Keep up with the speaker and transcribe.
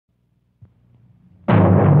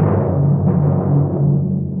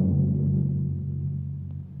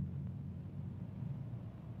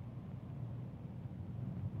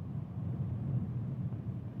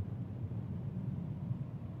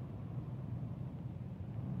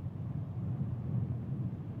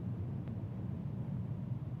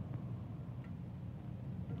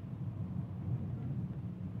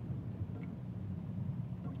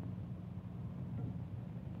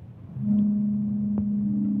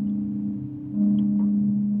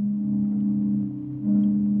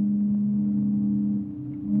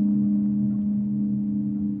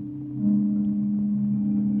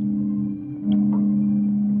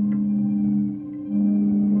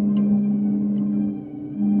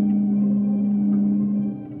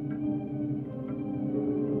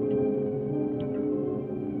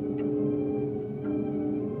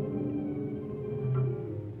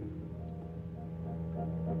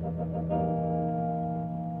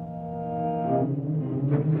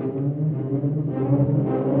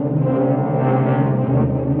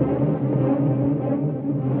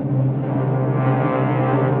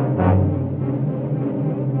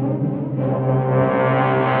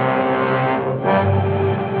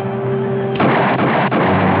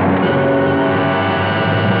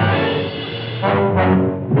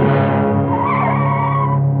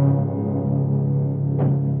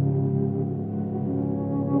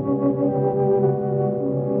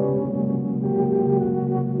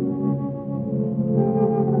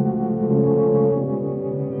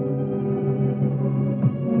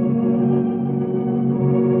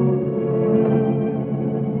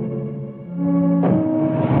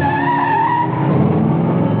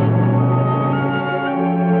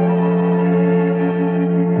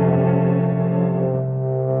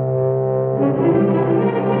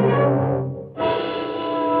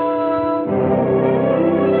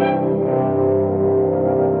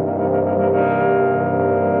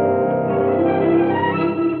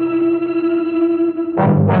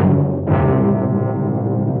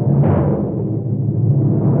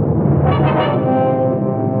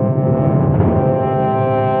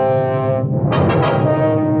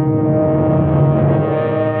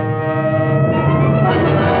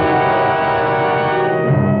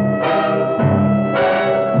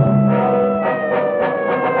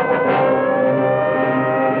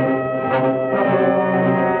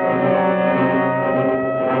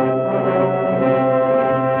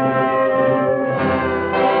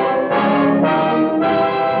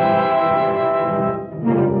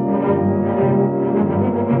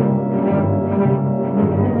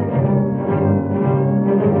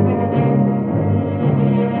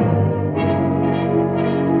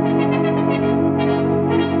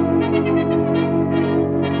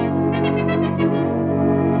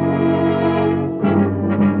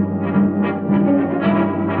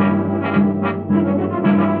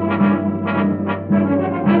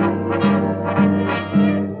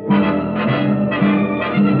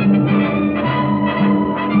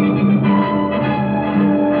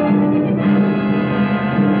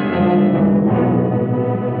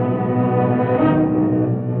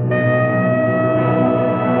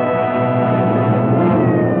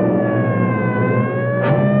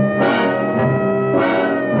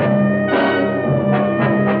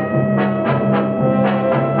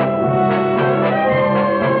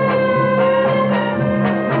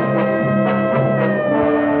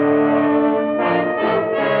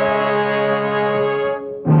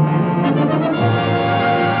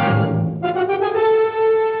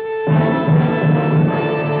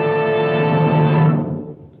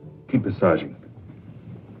Massaging.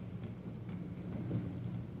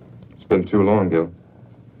 It's been too long, Gil.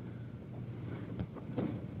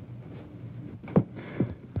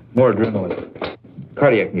 More adrenaline.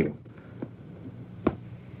 Cardiac needle.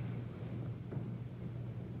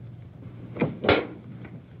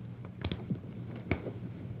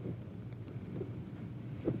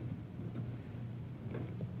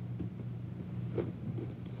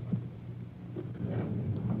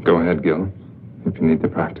 Go ahead, Gil, if you need the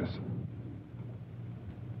practice.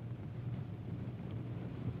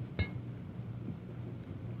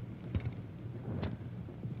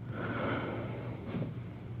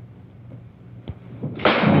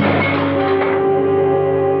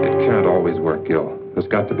 Gil. There's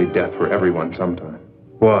got to be death for everyone sometime.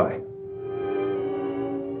 Why?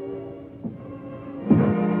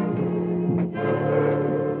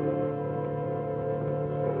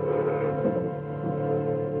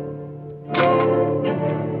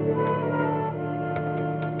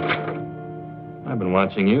 I've been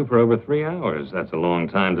watching you for over 3 hours. That's a long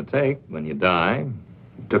time to take when you die.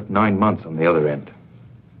 It took 9 months on the other end.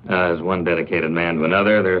 As one dedicated man to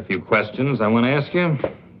another, there are a few questions I want to ask you.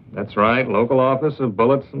 That's right, local office of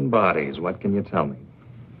bullets and bodies. What can you tell me?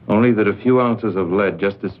 Only that a few ounces of lead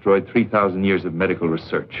just destroyed 3,000 years of medical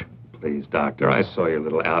research. Please, Doctor, I saw your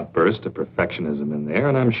little outburst of perfectionism in there,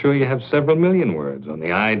 and I'm sure you have several million words on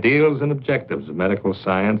the ideals and objectives of medical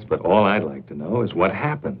science, but all I'd like to know is what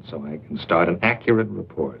happened so I can start an accurate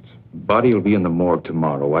report. Body will be in the morgue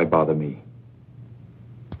tomorrow. Why bother me?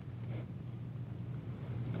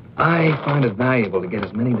 I find it valuable to get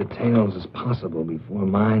as many details as possible before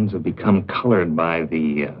minds have become colored by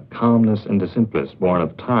the calmness and the simplest born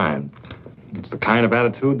of time. It's the kind of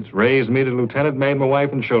attitude that's raised me to lieutenant, made my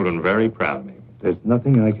wife and children very proud of me. There's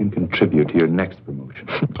nothing I can contribute to your next promotion.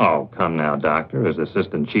 Oh, come now, Doctor. As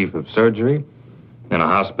assistant chief of surgery in a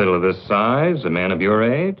hospital of this size, a man of your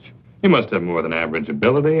age, you must have more than average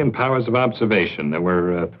ability and powers of observation. There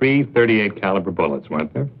were 3 .38 caliber bullets,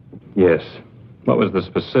 weren't there? Yes. What was the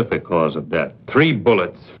specific cause of death? 3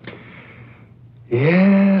 bullets.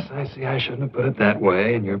 Yes, I see I shouldn't have put it that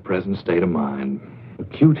way in your present state of mind.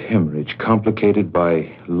 Acute hemorrhage complicated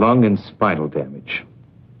by lung and spinal damage.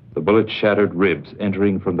 The bullet shattered ribs,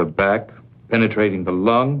 entering from the back, penetrating the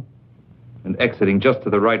lung, and exiting just to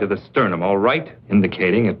the right of the sternum, all right?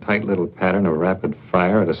 Indicating a tight little pattern of rapid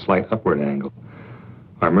fire at a slight upward angle.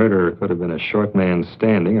 Our murderer could have been a short man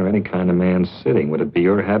standing or any kind of man sitting. Would it be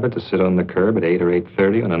your habit to sit on the curb at 8 or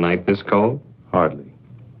 8:30 on a night this cold? Hardly.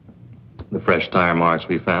 The fresh tire marks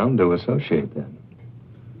we found do associate then.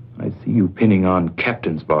 I see you pinning on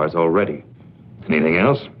captain's bars already. Anything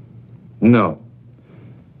else? No.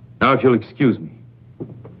 Now, if you'll excuse me.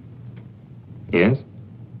 Yes?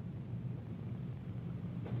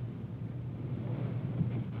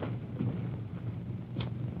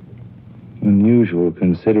 Unusual,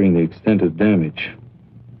 considering the extent of damage.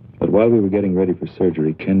 But while we were getting ready for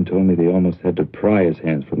surgery, Ken told me they almost had to pry his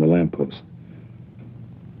hands from the lamppost.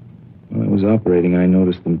 When I was operating, I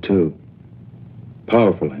noticed them, too.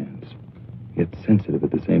 Powerful hands, yet sensitive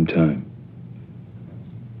at the same time.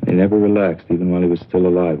 They never relaxed, even while he was still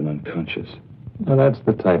alive and unconscious. Well, that's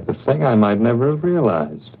the type of thing I might never have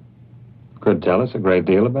realized. Could tell us a great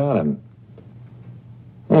deal about him.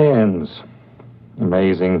 Hands.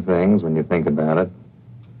 Amazing things when you think about it.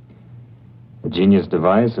 A genius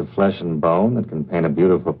device of flesh and bone that can paint a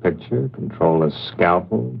beautiful picture, control a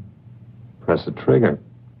scalpel, press a trigger.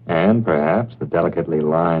 And perhaps the delicately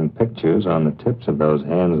lined pictures on the tips of those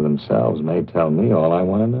hands themselves may tell me all I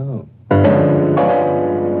want to know.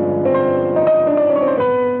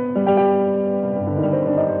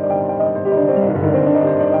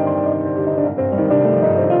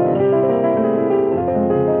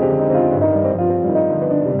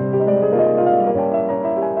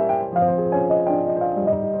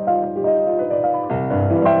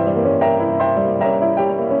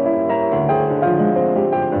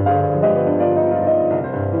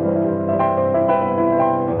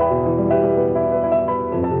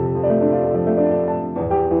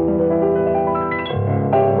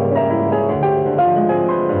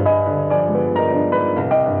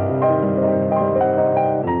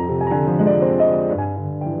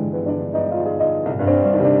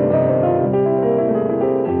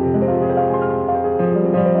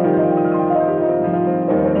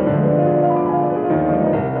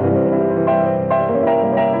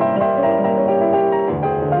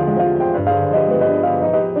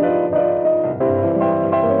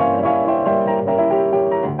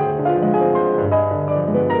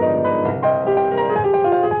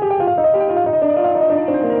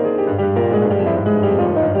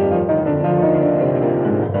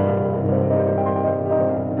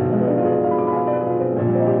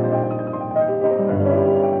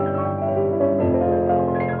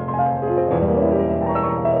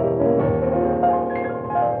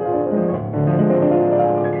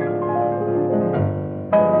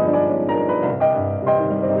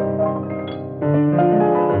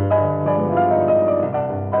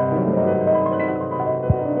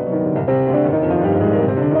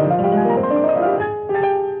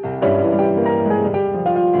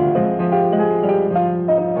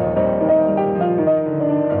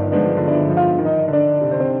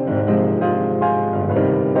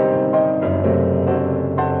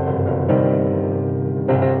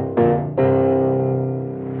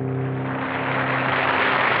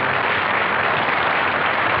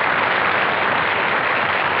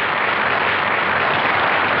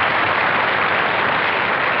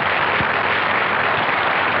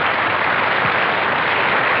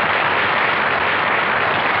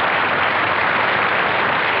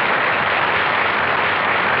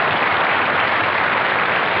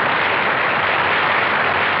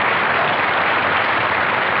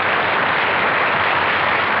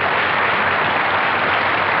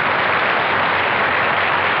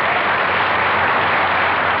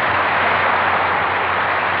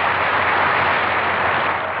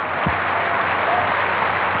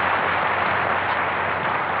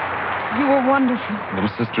 Wonderful. Little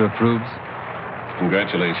sister approves?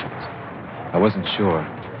 Congratulations. I wasn't sure.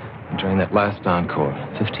 During that last encore,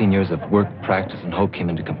 15 years of work, practice, and hope came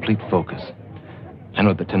into complete focus. I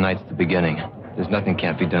know that tonight's the beginning. There's nothing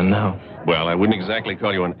can't be done now. Well, I wouldn't exactly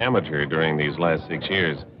call you an amateur during these last 6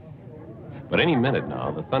 years. But any minute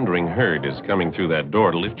now, the thundering herd is coming through that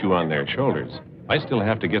door to lift you on their shoulders. I still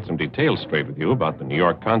have to get some details straight with you about the New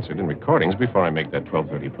York concert and recordings before I make that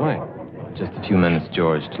 12:30 plane. Just a few minutes,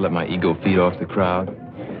 George, to let my ego feed off the crowd.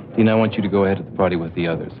 Dean, I want you to go ahead to the party with the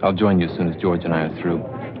others. I'll join you as soon as George and I are through.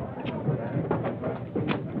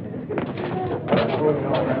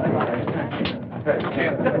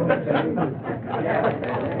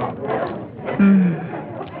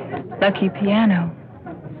 Lucky piano.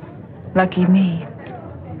 Lucky me.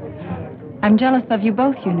 I'm jealous of you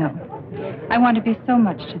both, you know. I want to be so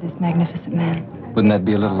much to this magnificent man. Wouldn't that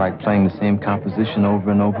be a little like playing the same composition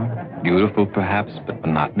over and over? Beautiful, perhaps, but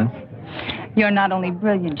monotonous? You're not only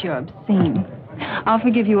brilliant, you're obscene. I'll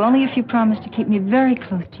forgive you only if you promise to keep me very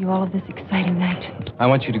close to you all of this exciting night. I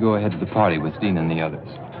want you to go ahead to the party with Dean and the others.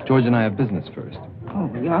 George and I have business first. Oh,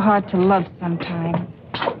 you're hard to love sometimes.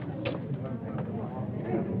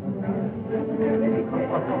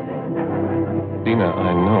 Dina,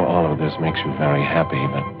 I know all of this makes you very happy,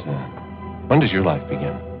 but when does your life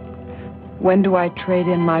begin? When do I trade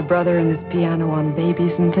in my brother and his piano on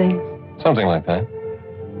babies and things? Something like that.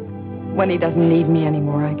 When he doesn't need me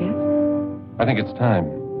anymore, I guess. I think it's time.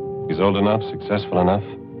 He's old enough, successful enough.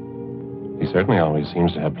 He certainly always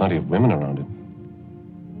seems to have plenty of women around him.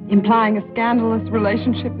 Implying a scandalous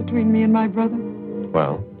relationship between me and my brother?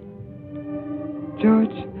 Well?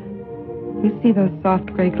 George, you see those soft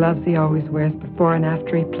gray gloves he always wears before and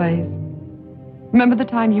after he plays? Remember the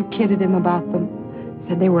time you kidded him about them?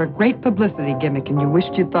 Said they were a great publicity gimmick and you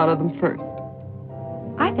wished you'd thought of them first.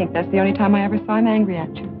 I think that's the only time I ever saw him angry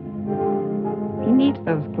at you. He needs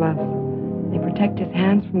those gloves. They protect his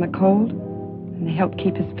hands from the cold, and they help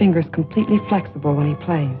keep his fingers completely flexible when he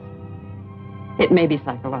plays. It may be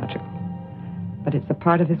psychological, but it's a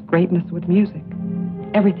part of his greatness with music.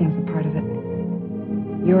 Everything's a part of it.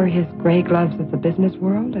 You're his gray gloves of the business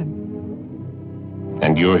world,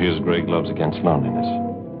 And you're his gray gloves against loneliness.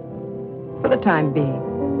 for the time being.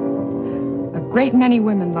 A great many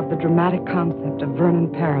women love the dramatic concept of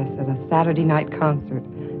Vernon Paris at a Saturday night concert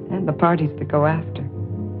and the parties that go after.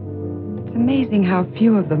 It's amazing how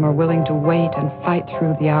few of them are willing to wait and fight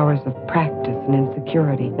through the hours of practice and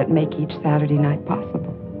insecurity that make each Saturday night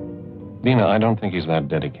possible. Dina, I don't think he's that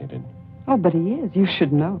dedicated. Oh, but he is. You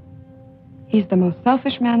should know. He's the most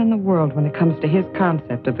selfish man in the world when it comes to his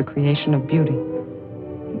concept of the creation of beauty.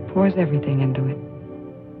 He pours everything into it.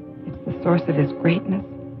 It's the source of his greatness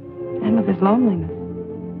and of his loneliness.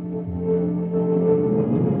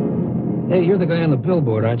 Hey, you're the guy on the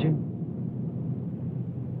billboard, aren't you?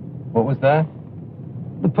 What was that?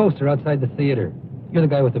 The poster outside the theater. You're the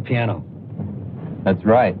guy with the piano. That's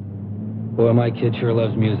right. Boy, my kid sure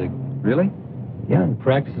loves music. Really? Yeah, and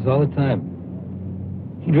practices all the time.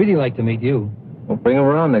 He'd really like to meet you. Well, bring him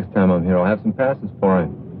around next time I'm here. I'll have some passes for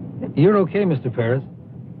him. You're okay, Mr. Paris.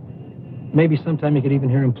 Maybe sometime you could even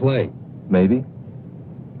hear him play. Maybe.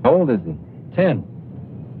 How old is he? 10.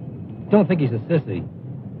 Don't think he's a sissy.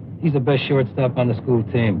 He's the best shortstop on the school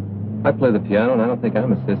team. I play the piano, and I don't think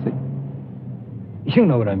I'm a sissy. You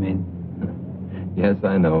know what I mean. Yes,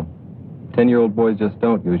 I know. 10-year-old boys just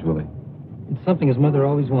don't, usually. It's something his mother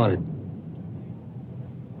always wanted.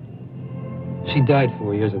 She died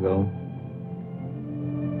 4 years ago.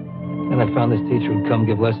 And I found this teacher who'd come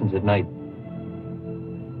give lessons at night.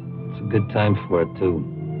 It's a good time for it, too.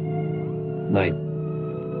 Night.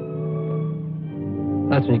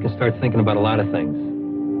 That's when you can start thinking about a lot of things.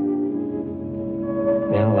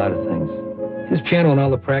 Yeah, a lot of things. His piano and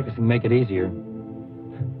all the practicing make it easier.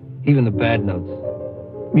 Even the bad notes.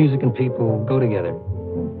 Music and people go together.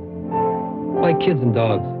 Like kids and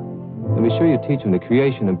dogs. And be sure you teach him the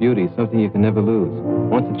creation of beauty is something you can never lose.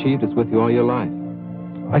 Once achieved, it's with you all your life.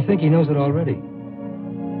 I think he knows it already.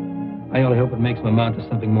 I only hope it makes him amount to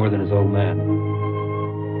something more than his old man.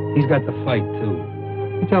 He's got the fight, too.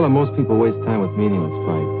 You tell him most people waste time with meaningless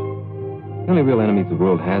fights. The only real enemies the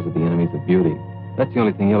world has are the enemies of beauty. That's the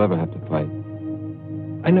only thing he'll ever have to fight.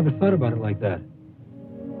 I never thought about it like that.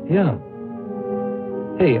 Yeah.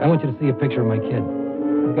 Hey, I want you to see a picture of my kid.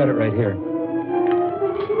 I've got it right here.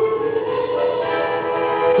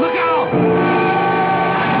 Look out!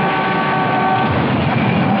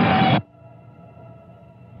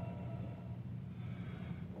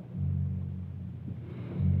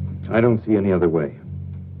 I don't see any other way.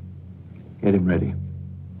 Get him ready.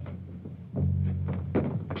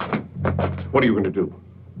 What are you going to do?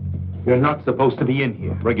 You're not supposed to be in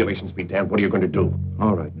here. Regulations be damned. What are you going to do?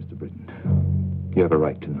 All right, Mr. Britton. You have a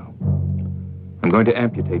right to know. I'm going to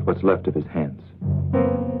amputate what's left of his hands.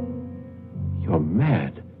 You're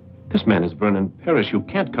mad. This man is Vernon Paris. You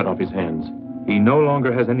can't cut off his hands. He no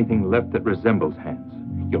longer has anything left that resembles hands.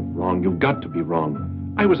 You're wrong. You've got to be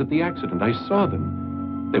wrong. I was at the accident. I saw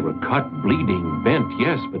them. They were cut, bleeding, bent,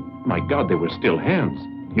 yes, but my God, they were still hands.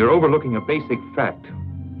 You're overlooking a basic fact.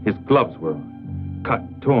 His gloves were cut,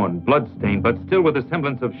 torn, blood-stained, but still with a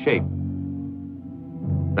semblance of shape.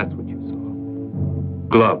 That's what you saw.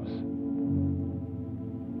 Gloves.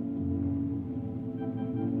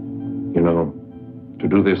 You know, to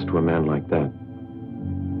do this to a man like that,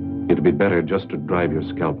 It'd be better just to drive your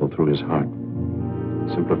scalpel through his heart.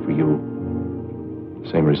 Simpler for you.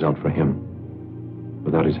 Same result for him.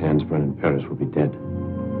 Without his hands, Vernon Paris would be dead.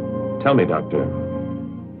 Tell me, Doctor,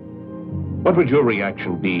 what would your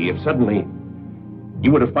reaction be if suddenly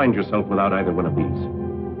you were to find yourself without either one of these?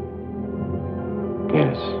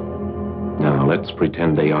 Yes. Now, let's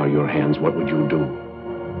pretend they are your hands. What would you do?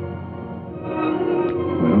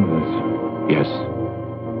 Well, Yes.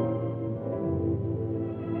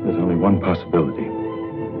 there's only one possibility.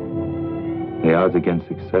 The odds against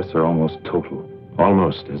success are almost total.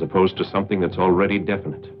 Almost, as opposed to something that's already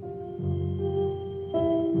definite.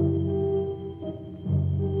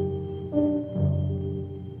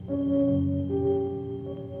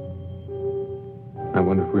 I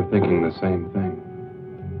wonder if we're thinking the same thing.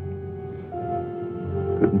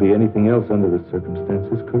 Couldn't be anything else under the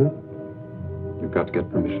circumstances, could it? You've got to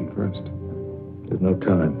get permission first. There's no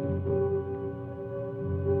time.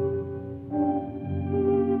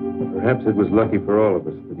 Perhaps it was lucky for all of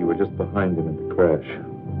us that you were just behind him in the crash.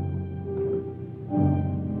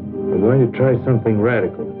 We're going to try something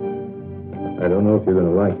radical. I don't know if you're going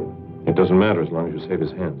to like it. It doesn't matter as long as you save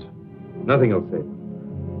his hands. Nothing will save him.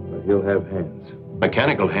 But he'll have hands.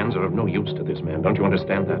 Mechanical hands are of no use to this man. Don't you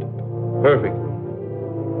understand that? Perfect.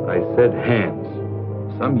 I said hands.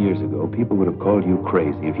 Some years ago, people would have called you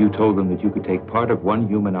crazy if you told them that you could take part of one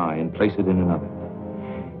human eye and place it in another.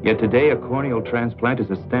 Yet today, a corneal transplant is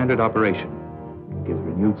a standard operation. It gives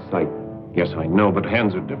renewed sight. Yes, I know, but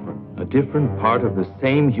hands are different. A different part of the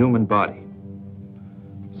same human body.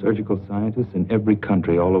 Surgical scientists in every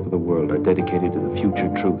country all over the world are dedicated to the future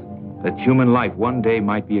truth that human life one day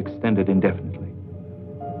might be extended indefinitely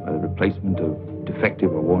by the replacement of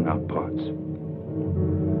defective or worn-out parts.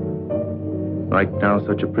 Right now,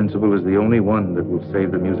 such a principle is the only one that will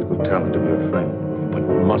save the musical talent of your friend. But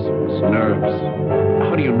muscles, nerves,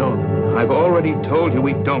 how do you know them? I've already told you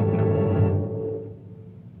we don't know.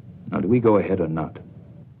 Now, do we go ahead or not?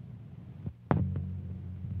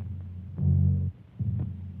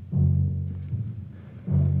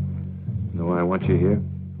 You know why I want you here?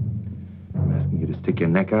 I'm asking you to stick your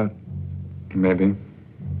neck out. Maybe.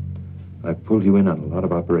 I've pulled you in on a lot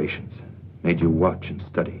of operations, made you watch and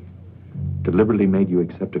study, deliberately made you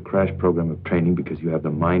accept a crash program of training because you have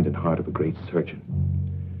the mind and heart of a great surgeon.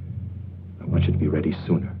 I want you to be ready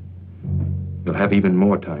sooner. You'll have even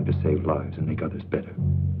more time to save lives and make others better.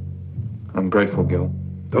 I'm grateful, Gil.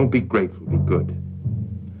 Don't be grateful, be good.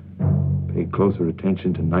 Pay closer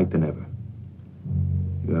attention tonight than ever.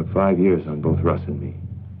 You have 5 years on both Russ and me.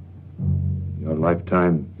 In your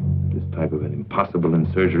lifetime, this type of an impossible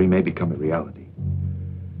in surgery may become a reality.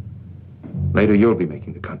 Later, you'll be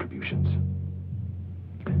making the contributions.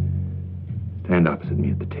 Stand opposite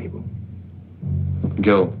me at the table.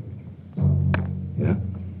 Gil, Yeah?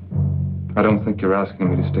 I don't think you're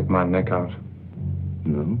asking me to stick my neck out.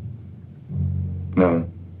 No? No.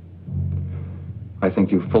 I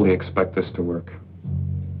think you fully expect this to work.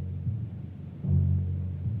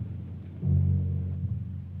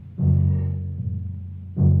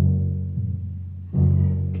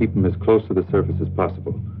 Keep them as close to the surface as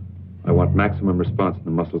possible. I want maximum response in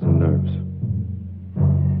the muscles and nerves.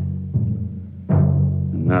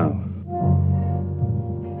 And now...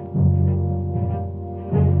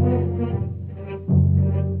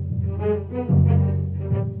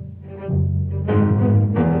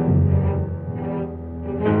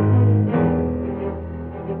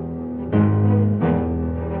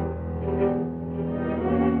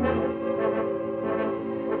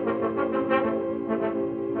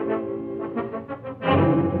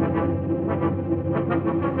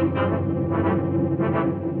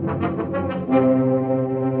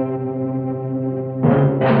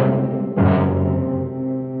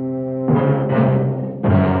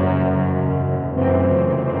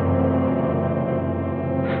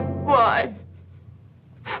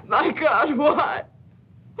 My God, why?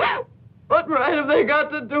 What right have they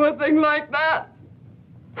got to do a thing like that?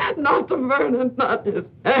 Not to Vernon, not his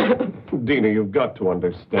hand. Dina, you've got to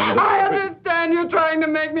understand. I understand you're trying to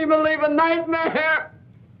make me believe a nightmare.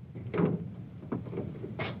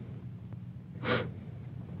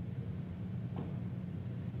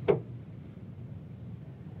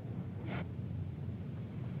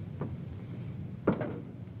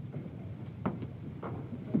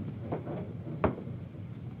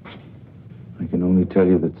 I can only tell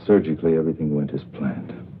you that surgically everything went as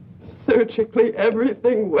planned. Surgically,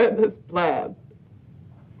 everything went as planned.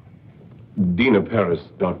 Dina Paris,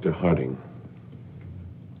 Dr. Harding.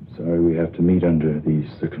 Sorry we have to meet under these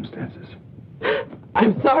circumstances.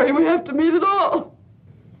 I'm sorry we have to meet at all.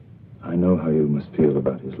 I know how you must feel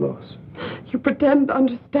about his loss. You pretend to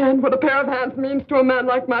understand what a pair of hands means to a man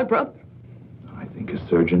like my brother. I think a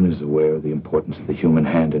surgeon is aware of the importance of the human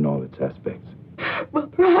hand in all its aspects. Well,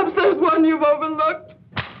 perhaps there's one you've overlooked.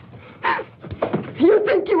 You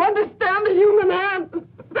think you understand the human hand?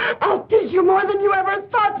 I'll teach you more than you ever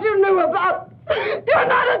thought you knew about. You're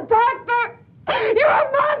not a doctor. You're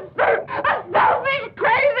a monster. A selfish,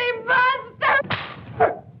 crazy monster.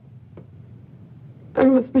 I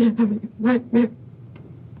must be having a nightmare.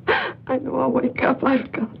 I know I'll wake up.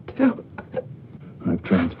 I've got to. I've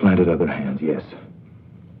transplanted other hands, yes.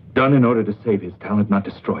 Done in order to save his talent, not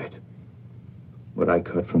destroy it. What I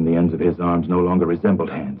cut from the ends of his arms no longer resembled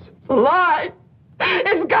hands. It's a lie.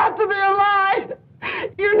 It's got to be a lie.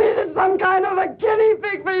 You needed some kind of a guinea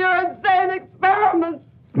pig for your insane experiments.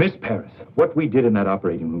 Miss Paris, what we did in that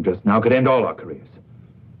operating room just now could end all our careers.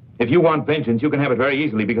 If you want vengeance, you can have it very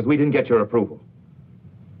easily because we didn't get your approval.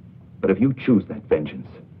 But if you choose that vengeance,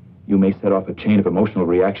 you may set off a chain of emotional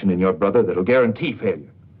reaction in your brother that'll guarantee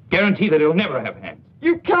failure. Guarantee that he'll never have hands.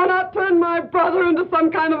 You cannot turn my brother into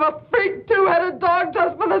some kind of a freak two-headed dog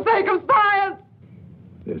just for the sake of science.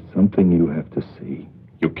 There's something you have to see.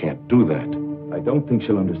 You can't do that. I don't think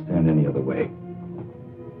she'll understand any other way.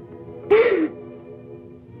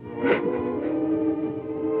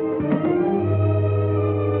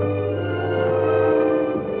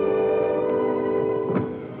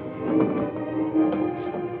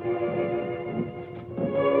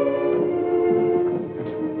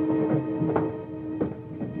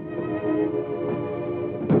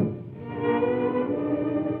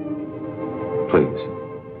 Please.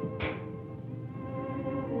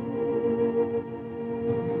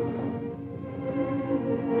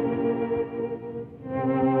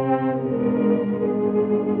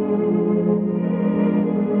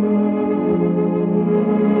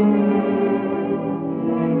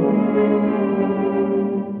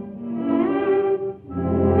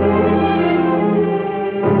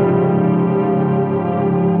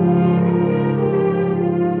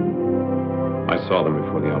 I saw them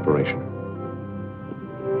before the operation.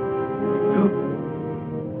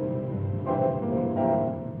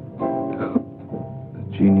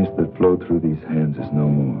 The genius that flowed through these hands is no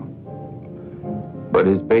more. But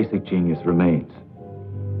his basic genius remains.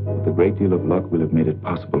 With a great deal of luck, we'll have made it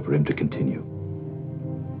possible for him to continue.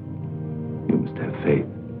 You must have faith.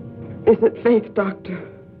 Is it faith, Doctor?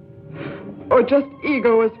 Or just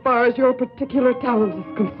ego as far as your particular talent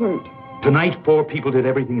is concerned? Tonight, 4 people did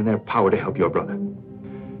everything in their power to help your brother.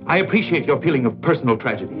 I appreciate your feeling of personal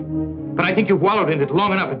tragedy, but I think you've wallowed in it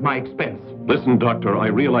long enough at my expense. Listen, Doctor, I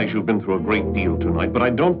realize you've been through a great deal tonight, but I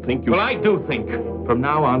don't think you... Well, I do think. From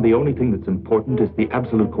now on, the only thing that's important is the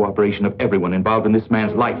absolute cooperation of everyone involved in this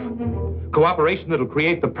man's life. Cooperation that'll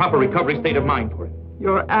create the proper recovery state of mind for him.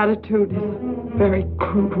 Your attitude is a very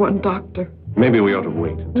crude one, Doctor. Maybe we ought to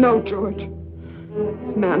wait. No, George.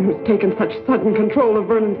 This man who's taken such sudden control of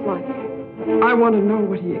Vernon's life, I want to know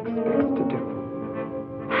what he expects to do.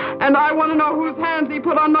 And I want to know whose hands he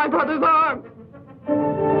put on my brother's arms.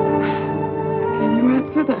 Can you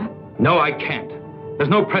answer that? No, I can't. There's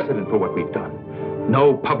no precedent for what we've done.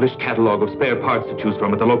 No published catalog of spare parts to choose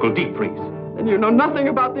from at the local deep freeze. Then you know nothing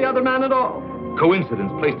about the other man at all.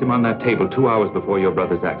 Coincidence placed him on that table 2 hours before your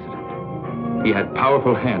brother's accident. He had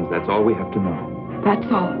powerful hands, that's all we have to know.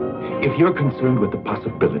 That's all. If you're concerned with the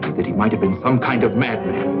possibility that he might have been some kind of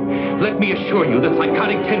madman, let me assure you that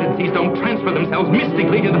psychotic tendencies don't transfer themselves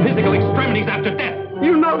mystically to the physical extremities after death.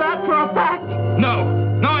 You know that for a fact? No,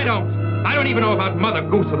 I don't. I don't even know about Mother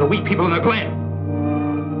Goose or the wee people in the Glen.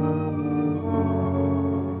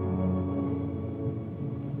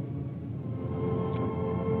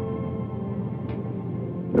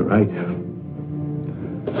 You're right.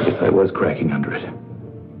 I guess I was cracking under it.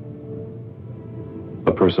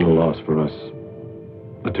 A personal loss for us.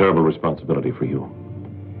 A terrible responsibility for you.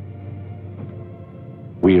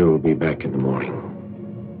 We'll be back in the morning.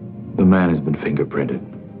 The man has been fingerprinted.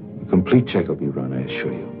 A complete check will be run, I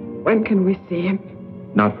assure you. When can we see him?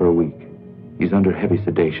 Not for a week. He's under heavy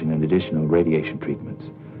sedation and additional radiation treatments.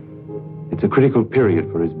 It's a critical period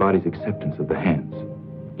for his body's acceptance of the hands.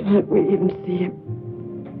 Can't we even see him?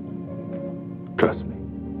 Trust me.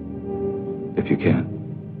 If you can.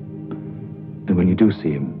 And when you do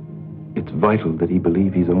see him, it's vital that he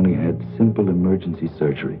believe he's only had simple emergency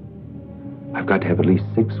surgery. I've got to have at least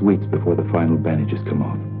 6 weeks before the final bandages come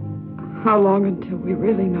off. How long until we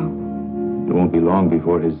really know? It won't be long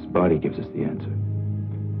before his body gives us the answer.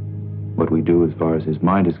 What we do as far as his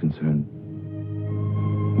mind is concerned,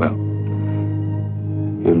 well,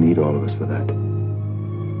 he'll need all of us for that.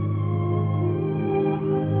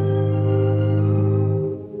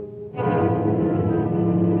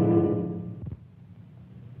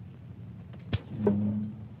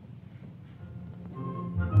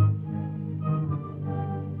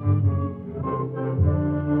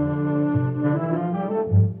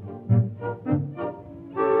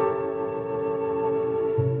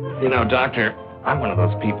 know, Doctor, I'm one of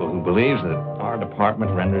those people who believes that our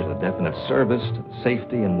department renders a definite service to the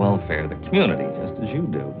safety and welfare of the community, just as you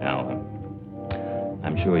do. Now,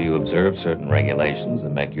 I'm sure you observe certain regulations that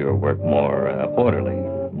make your work more orderly,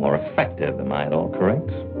 more effective. Am I at all correct?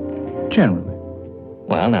 Generally.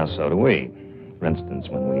 Well, now, so do we. For instance,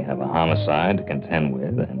 when we have a homicide to contend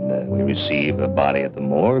with and we receive a body at the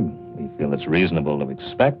morgue, we feel it's reasonable to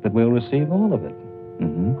expect that we'll receive all of it.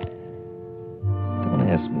 Mm-hmm. Don't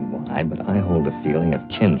ask me why, but I hold a feeling of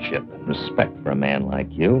kinship and respect for a man like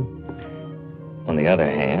you. On the other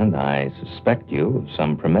hand, I suspect you of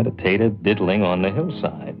some premeditated diddling on the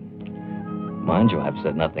hillside. Mind you, I've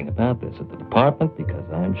said nothing about this at the department because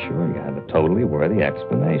I'm sure you have a totally worthy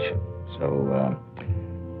explanation. So,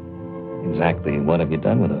 exactly what have you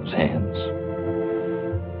done with those hands?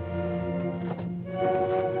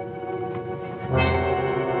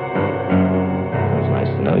 It's nice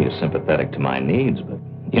to know you're sympathetic to my needs, but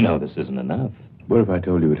you know this isn't enough. What if I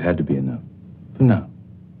told you it had to be enough? For now.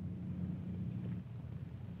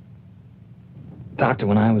 Doctor,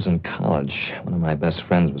 when I was in college, one of my best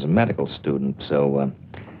friends was a medical student, so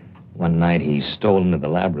one night he stole into the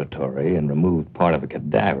laboratory and removed part of a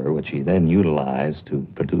cadaver, which he then utilized to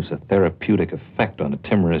produce a therapeutic effect on a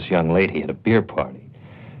timorous young lady at a beer party.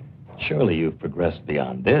 Surely you've progressed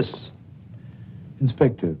beyond this.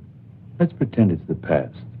 Inspector, let's pretend it's the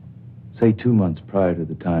past. Say 2 months prior to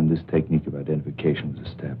the time this technique of identification was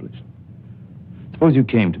established. Suppose you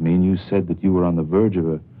came to me and you said that you were on the verge of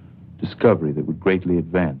a discovery that would greatly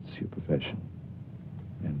advance your profession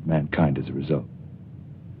and mankind as a result.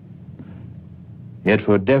 Yet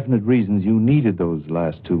for definite reasons, you needed those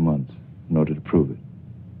last 2 months in order to prove it.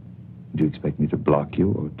 Do you expect me to block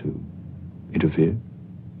you or to interfere?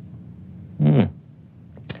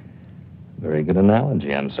 Very good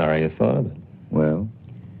analogy. I'm sorry you thought of it. Well?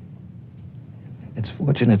 It's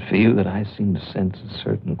fortunate for you that I seem to sense a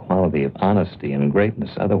certain quality of honesty and greatness.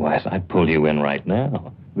 Otherwise, I'd pull you in right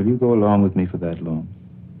now. Will you go along with me for that long?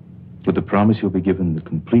 With the promise you'll be given the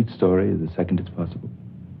complete story the second it's possible?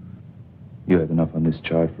 You have enough on this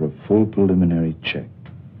chart for a full preliminary check.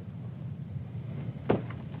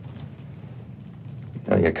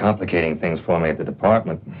 Now, you're complicating things for me at the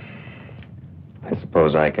department. I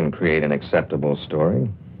suppose I can create an acceptable story.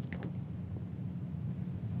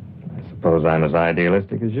 I suppose I'm as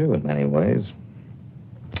idealistic as you in many ways.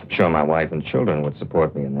 I'm sure my wife and children would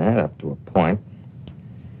support me in that up to a point.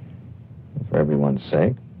 For everyone's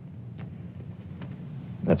sake.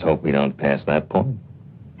 Let's hope we don't pass that point.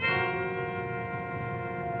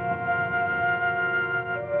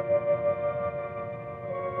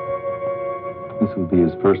 This will be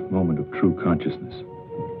his first moment of true consciousness.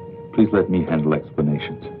 Please let me handle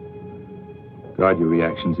explanations. Guard your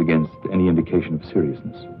reactions against any indication of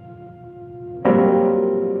seriousness.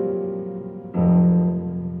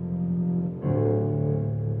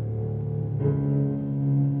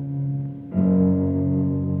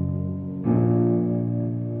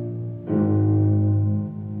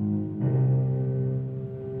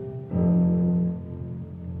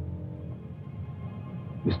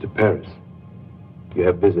 Mr. Paris, you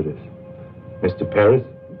have visitors. Mr. Paris?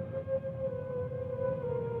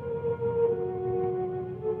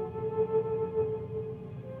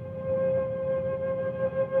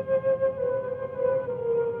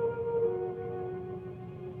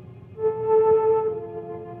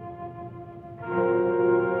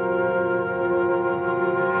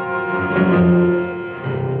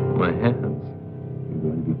 My hands. You're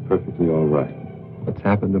going to be perfectly all right. What's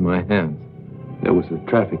happened to my hands? There was a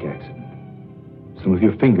traffic accident. Some of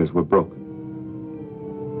your fingers were broken.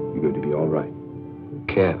 You're going to be all right.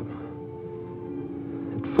 Cab.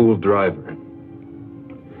 That fool driver.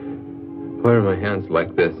 Why are my hands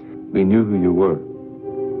like this? We knew who you were,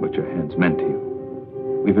 what your hands meant to you.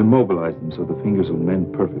 We've immobilized them so the fingers will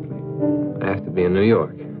mend perfectly. I have to be in New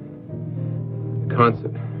York.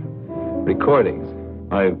 Concert. Recordings.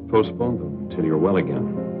 I've postponed them until you're well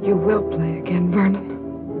again. You will play again,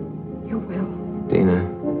 Vernon. You will. Dina,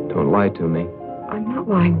 don't lie to me. I'm not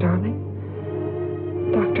lying, darling.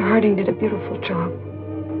 Dr. Harding did a beautiful job.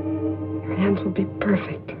 Your hands will be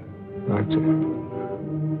perfect. Doctor.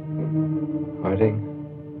 Harding.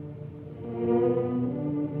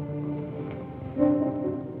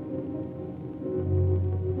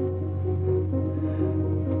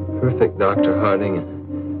 Perfect, Dr. Harding.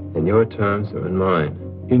 And your terms are in mine.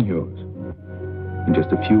 In yours. In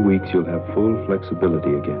just a few weeks, you'll have full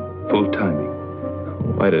flexibility again. Full timing.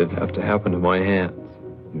 Why did it have to happen to my hands?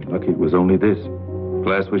 You're lucky it was only this.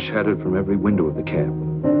 Glass was shattered from every window of the cab.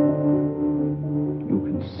 You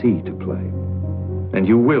can see to play. And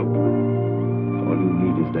you will play. All you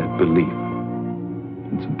need is that belief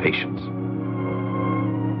and some patience.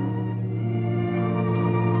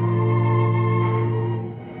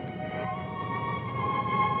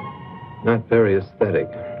 Not very aesthetic,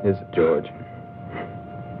 is it, George?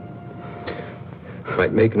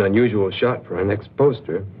 Might make an unusual shot for our next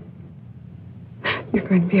poster. You're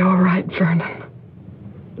going to be all right, Vernon.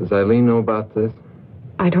 Does Eileen know about this?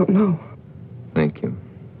 I don't know. Thank you.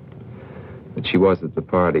 But she was at the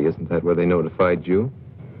party. Isn't that where they notified you?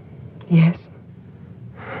 Yes.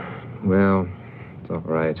 Well, it's all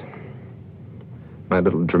right. My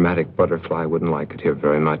little dramatic butterfly wouldn't like it here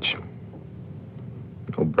very much.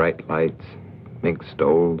 No bright lights, mink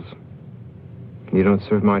stoles. You don't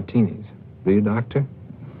serve martinis, do you, Doctor?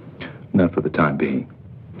 Not for the time being.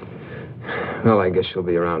 Well, I guess she'll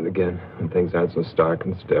be around again when things aren't so stark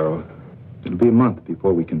and sterile. It'll be a month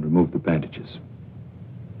before we can remove the bandages.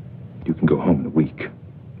 You can go home in a week.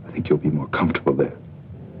 I think you'll be more comfortable there.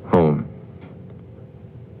 Home.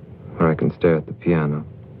 Where I can stare at the piano.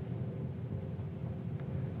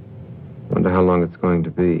 Wonder how long it's going to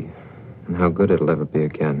be. And how good it'll ever be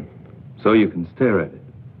again. So you can stare at it.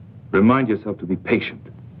 Remind yourself to be patient.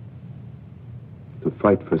 To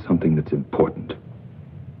fight for something that's important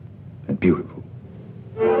and beautiful.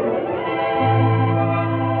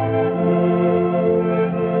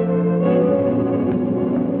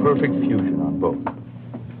 Perfect fusion on both.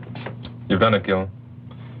 You've done it, Gil.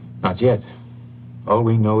 Not yet. All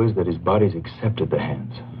we know is that his body's accepted the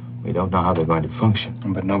hands. We don't know how they're going to function.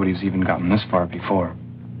 But nobody's even gotten this far before.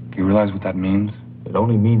 Do you realize what that means? It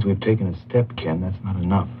only means we've taken a step, Ken. That's not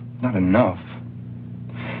enough. Not enough.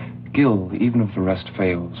 Gil, even if the rest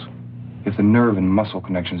fails, if the nerve and muscle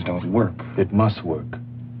connections don't work... It must work.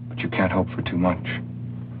 But you can't hope for too much.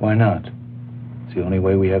 Why not? It's the only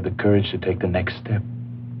way we have the courage to take the next step.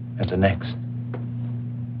 And the next.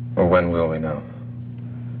 Well, when will we know?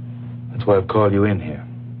 That's why I've called you in here.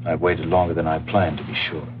 I've waited longer than I planned, to be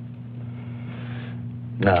sure.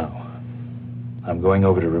 Now, I'm going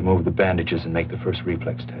over to remove the bandages and make the first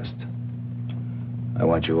reflex test. I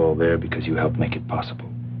want you all there because you helped make it possible.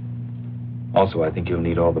 Also, I think you'll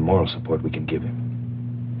need all the moral support we can give him.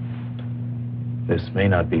 This may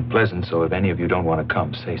not be pleasant, so if any of you don't want to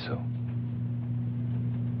come, say so.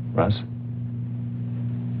 Russ?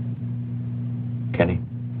 Kenny?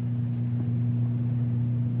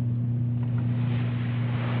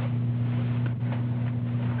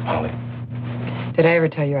 Holly? Did I ever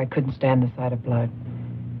tell you I couldn't stand the sight of blood?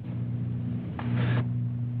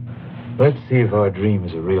 Let's see if our dream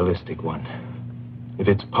is a realistic one. If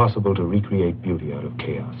it's possible to recreate beauty out of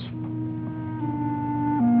chaos.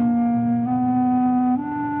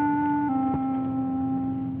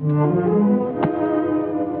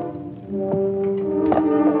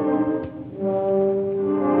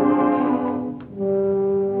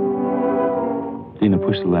 Dina,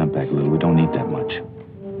 push the lamp back a little. We don't need that much.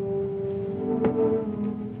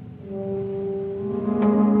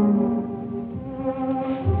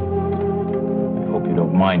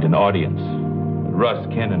 Mind an audience. But Russ,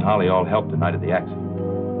 Ken, and Holly all helped the night of the accident.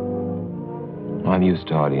 I'm used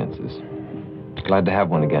to audiences. Glad to have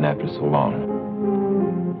one again after so long.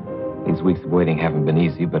 These weeks of waiting haven't been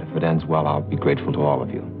easy, but if it ends well, I'll be grateful to all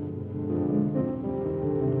of you.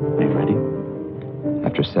 Are you ready?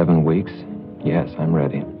 After 7 weeks, yes, I'm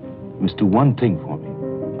ready. You must do one thing for me.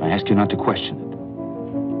 I ask you not to question it.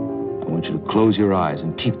 I want you to close your eyes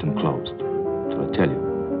and keep them closed. So I tell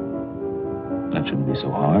you. That shouldn't be so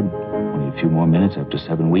hard. Only a few more minutes after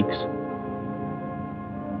 7 weeks.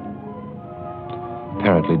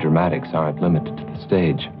 Apparently, dramatics aren't limited to the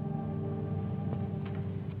stage.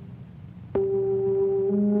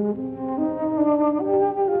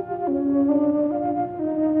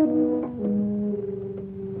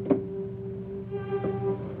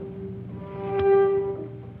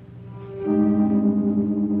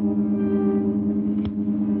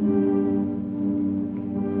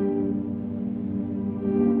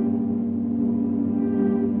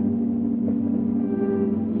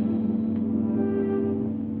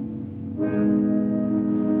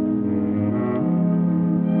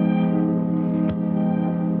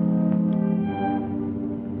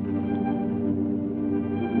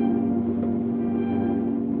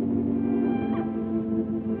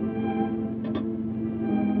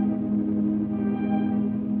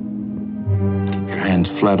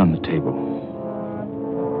 Flat on the table.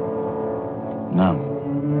 Now,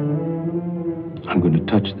 I'm going to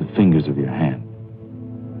touch the fingers of your hand.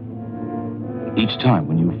 Each time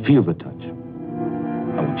when you feel the touch,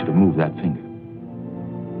 I want you to move that finger.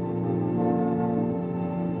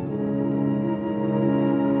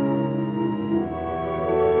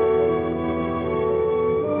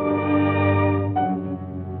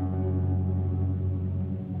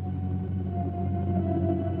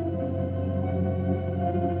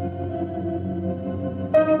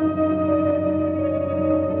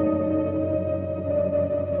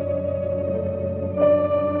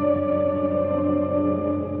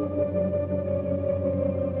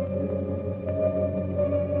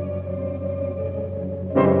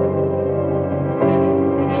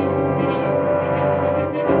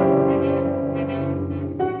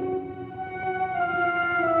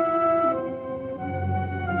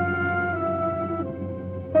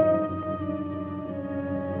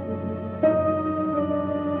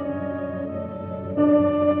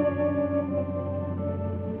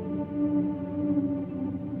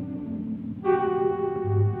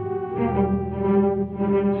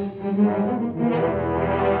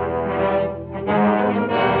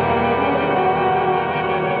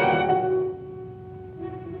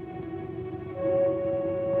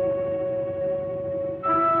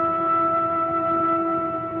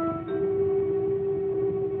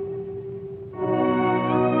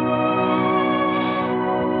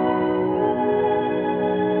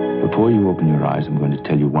 Before you open your eyes, I'm going to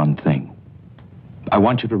tell you one thing. I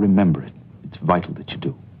want you to remember it. It's vital that you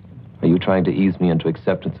do. Are you trying to ease me into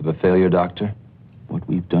acceptance of a failure, Doctor? What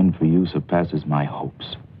we've done for you surpasses my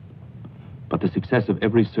hopes. But the success of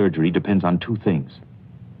every surgery depends on two things: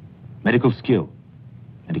 medical skill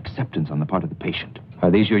and acceptance on the part of the patient. Are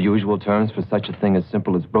these your usual terms for such a thing as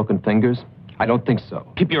simple as broken fingers? I don't think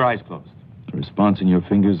so. Keep your eyes closed. The response in your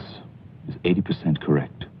fingers is 80%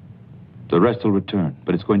 correct. The rest will return,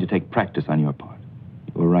 but it's going to take practice on your part.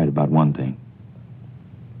 You were right about one thing.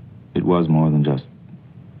 It was more than just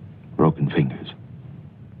broken fingers.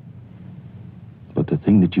 But the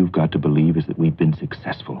thing that you've got to believe is that we've been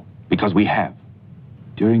successful. Because we have.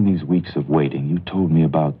 During these weeks of waiting, you told me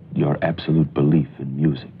about your absolute belief in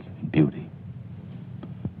music and beauty.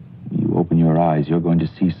 You open your eyes, you're going to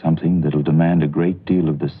see something that'll demand a great deal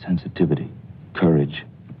of the sensitivity, courage,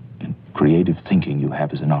 and creative thinking you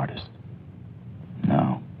have as an artist.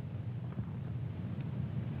 Now,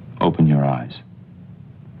 open your eyes.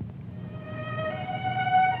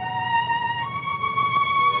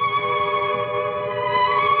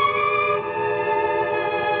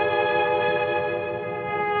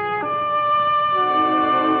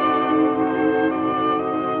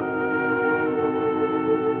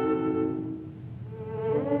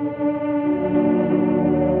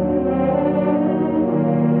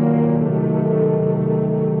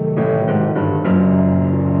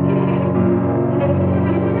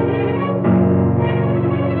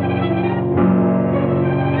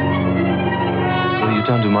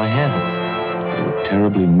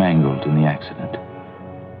 Mangled in the accident.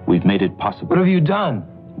 We've made it possible. What have you done?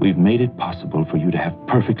 We've made it possible for you to have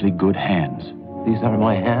perfectly good hands. These are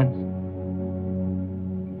my hands?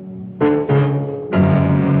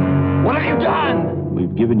 What have you done?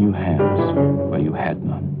 We've given you hands where you had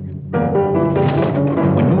none.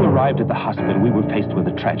 When you arrived at the hospital, we were faced with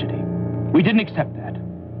a tragedy. We didn't accept that.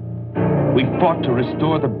 We fought to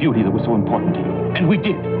restore the beauty that was so important to you, and we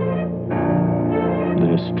did.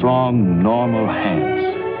 They're strong, normal hands,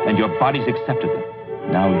 and your bodies accepted them.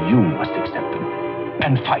 Now you must accept them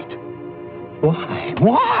and fight. Why?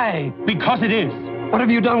 Why? Because it is. What have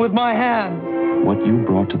you done with my hands? What you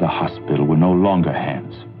brought to the hospital were no longer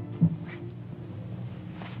hands.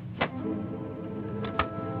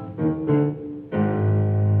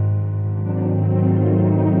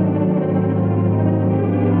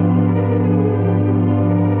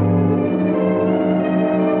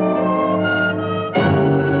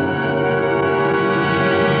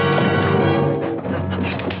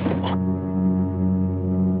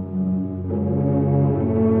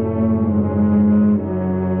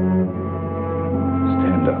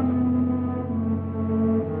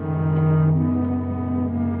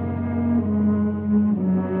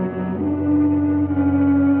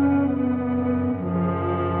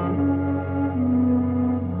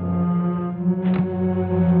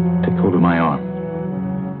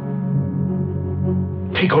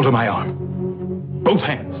 Take hold of my arm. Both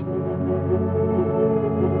hands.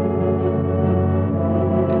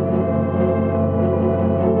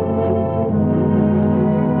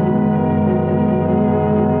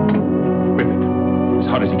 Grip it as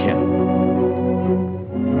hard as you can.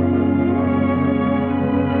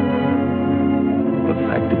 The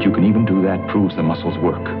fact that you can even do that proves the muscles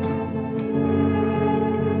work.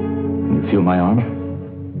 Can you feel my arm?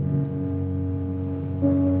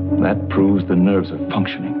 That proves the nerves are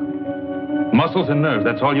functioning. Muscles and nerves,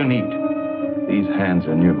 that's all you need. These hands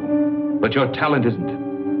are new. But your talent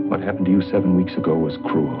isn't. What happened to you 7 weeks ago was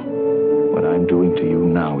cruel. What I'm doing to you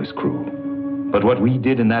now is cruel. But what we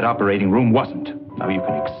did in that operating room wasn't. Now you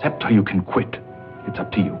can accept or you can quit. It's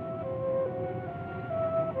up to you.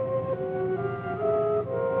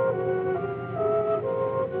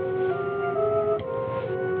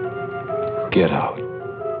 Get out.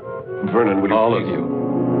 Vernon, would you All please? of you.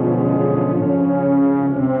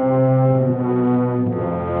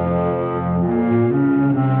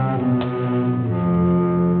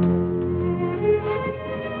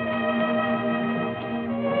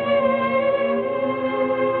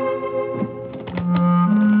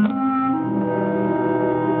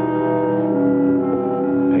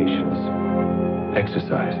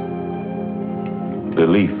 Exercise.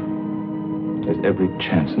 Belief. There's every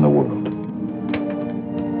chance in the world.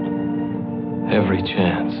 Every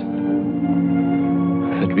chance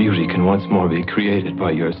that beauty can once more be created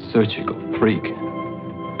by your surgical freak.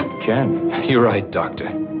 Can. You're right, Doctor.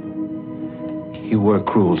 You were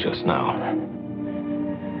cruel just now.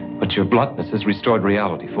 But your bluntness has restored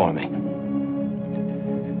reality for me.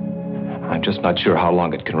 I'm just not sure how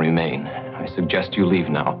long it can remain. I suggest you leave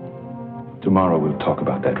now. Tomorrow we'll talk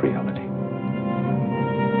about that reality.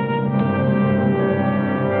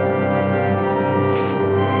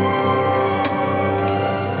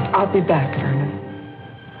 I'll be back, Vernon.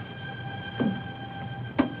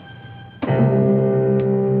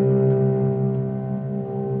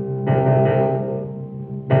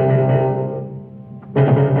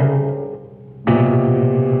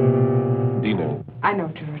 Dina. I know,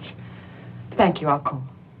 George. Thank you. I'll call.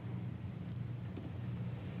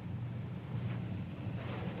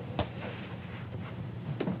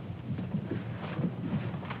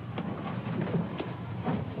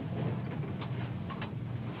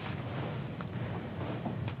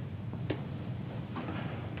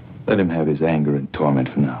 Let him have his anger and torment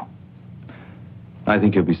for now. I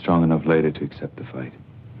think he'll be strong enough later to accept the fight.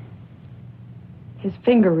 His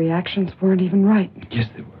finger reactions weren't even right. Yes,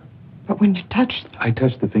 they were. But when you touched... I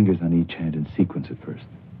touched the fingers on each hand in sequence at first.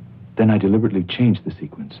 Then I deliberately changed the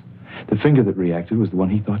sequence. The finger that reacted was the one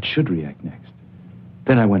he thought should react next.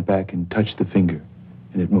 Then I went back and touched the finger,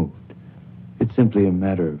 and it moved. It's simply a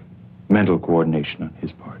matter of mental coordination on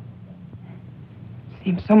his part.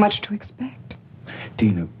 Seems so much to expect.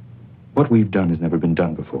 Dina, what we've done has never been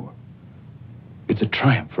done before. It's a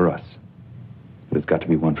triumph for us. But it's got to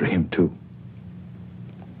be one for him, too.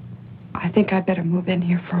 I think I'd better move in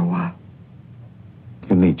here for a while.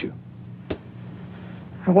 He'll need you.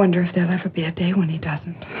 I wonder if there'll ever be a day when he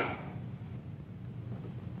doesn't.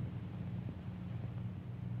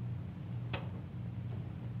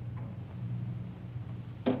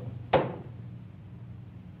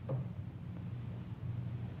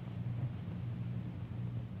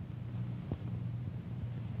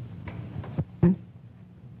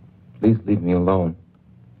 Please leave me alone.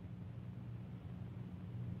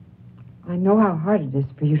 I know how hard it is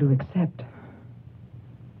for you to accept.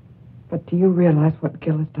 But do you realize what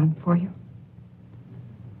Gil has done for you?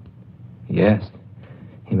 Yes.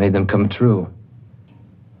 He made them come true.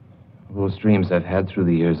 Those dreams I've had through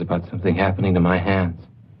the years about something happening to my hands.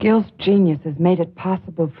 Gil's genius has made it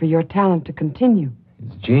possible for your talent to continue.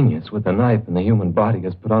 His genius with a knife in the human body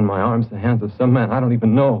has put on my arms the hands of some man I don't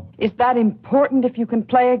even know. Is that important if you can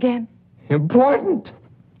play again? Important?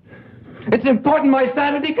 It's important my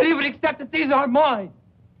sanity could even accept that these are mine.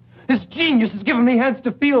 His genius has given me hands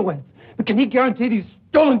to feel with. But can he guarantee these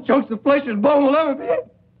stolen chunks of flesh and bone will ever be?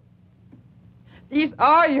 These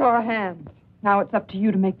are your hands. Now it's up to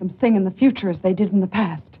you to make them sing in the future as they did in the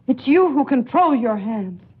past. It's you who control your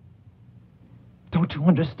hands. Don't you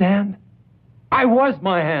understand? I was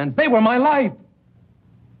my hands. They were my life.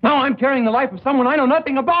 Now I'm carrying the life of someone I know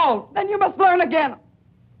nothing about. Then you must learn again.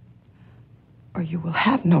 Or you will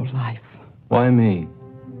have no life. Why me?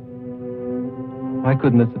 Why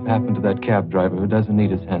couldn't this have happened to that cab driver who doesn't need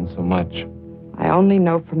his hands so much? I only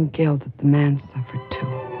know from Gil that the man suffered too.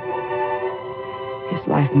 His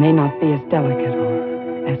life may not be as delicate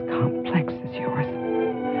or as complex as yours.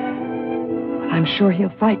 But I'm sure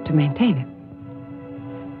he'll fight to maintain it.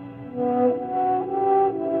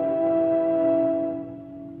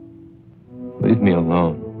 Leave me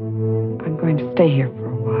alone. I'm going to stay here for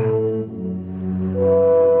a while.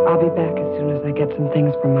 I'll be back as soon as I get some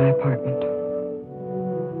things from my apartment.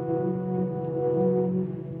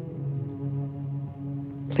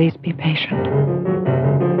 Please be patient.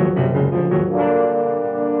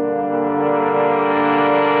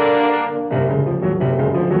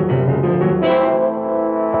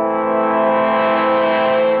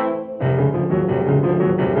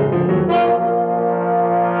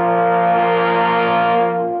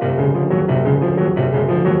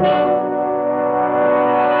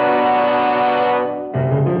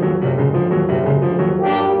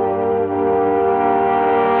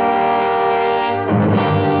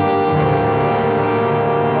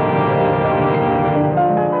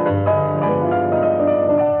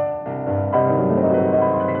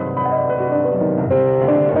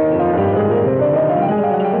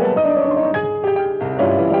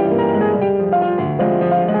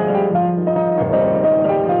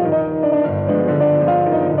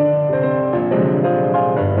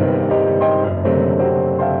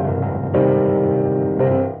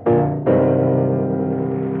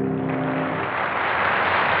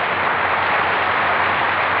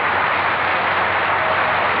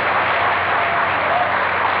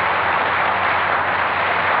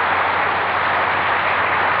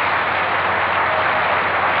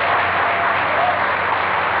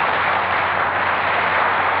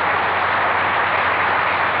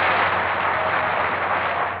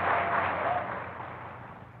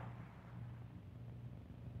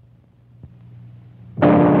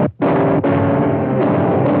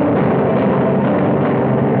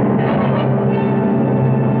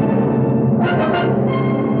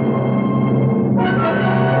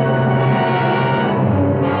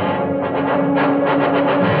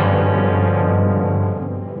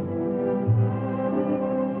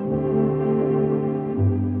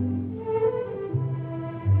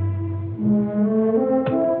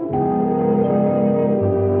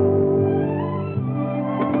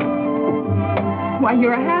 Why,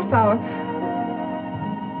 you're a half hour.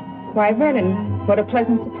 Why, Vernon, what a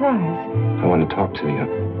pleasant surprise. I want to talk to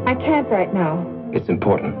you. I can't right now. It's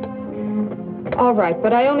important. All right,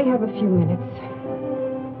 but I only have a few minutes.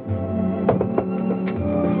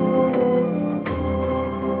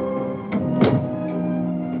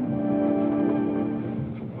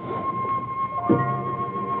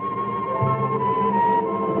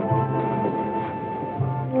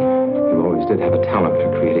 You always did have a talent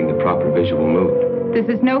for creating the proper visual mood. This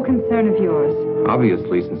is no concern of yours.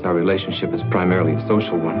 Obviously, since our relationship is primarily a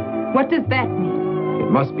social one. What does that mean? It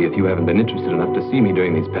must be if you haven't been interested enough to see me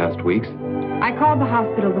during these past weeks. I called the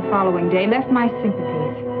hospital the following day, left my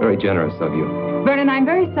sympathies. Very generous of you. Vernon, I'm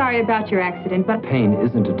very sorry about your accident, but... Pain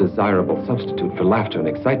isn't a desirable substitute for laughter and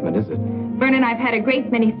excitement, is it? Vernon, I've had a great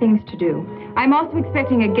many things to do. I'm also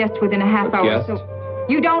expecting a guest within a half hour. Guest? So...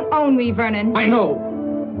 You don't own me, Vernon. I know.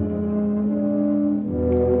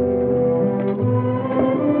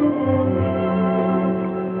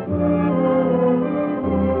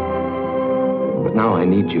 But now I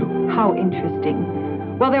need you. How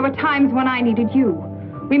interesting. Well, there were times when I needed you.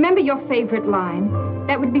 Remember your favorite line?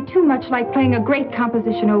 That would be too much like playing a great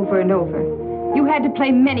composition over and over. You had to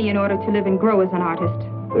play many in order to live and grow as an artist.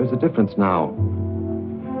 There's a difference now.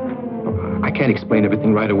 I can't explain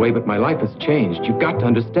everything right away, but my life has changed. You've got to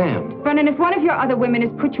understand. Vernon, if one of your other women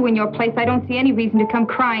has put you in your place, I don't see any reason to come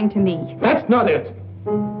crying to me. That's not it.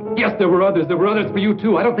 Yes, there were others. There were others for you,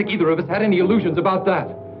 too. I don't think either of us had any illusions about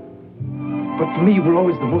that. But for me, you were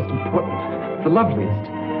always the most important, the loveliest.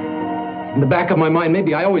 In the back of my mind,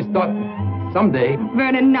 maybe I always thought someday...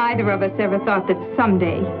 Vernon, neither of us ever thought that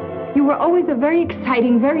someday. You were always a very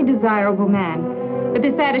exciting, very desirable man. But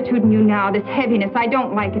this attitude in you now, this heaviness, I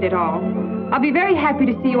don't like it at all. I'll be very happy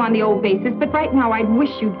to see you on the old basis, but right now I'd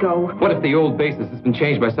wish you'd go. What if the old basis has been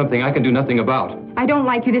changed by something I can do nothing about? I don't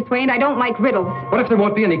like you this way, and I don't like riddles. What if there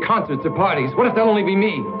won't be any concerts or parties? What if there'll only be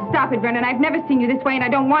me? Stop it, Vernon. I've never seen you this way, and I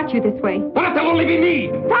don't want you this way. What if there'll only be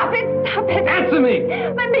me? Stop it! Stop it! Answer me!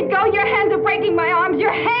 Let me go! Your hands are breaking my arms!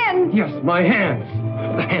 Your hands! Yes, my hands.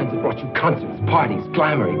 The hands that brought you concerts, parties,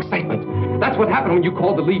 glamour, excitement. That's what happened when you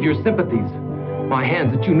called to leave your sympathies. My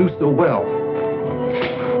hands that you knew so well.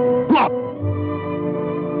 Look!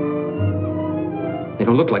 They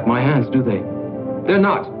don't look like my hands, do they? They're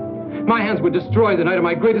not. My hands were destroyed the night of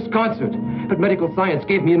my greatest concert. But medical science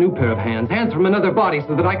gave me a new pair of hands. Hands from another body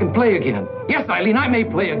so that I can play again. Yes, Eileen, I may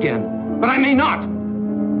play again. But I may not.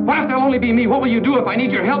 What if there'll only be me? What will you do if I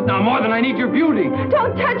need your help now more than I need your beauty?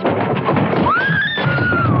 Don't touch me!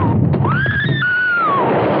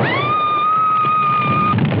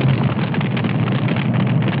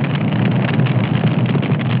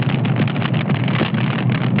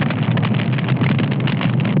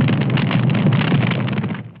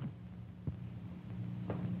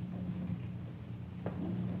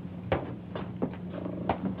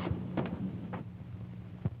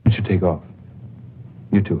 Take off.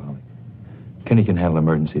 You too, Holly. Kenny can handle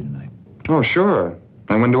emergency tonight. Oh, sure.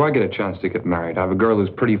 And when do I get a chance to get married? I have a girl who's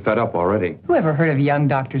pretty fed up already. Who ever heard of young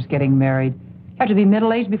doctors getting married? You have to be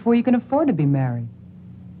middle-aged before you can afford to be married.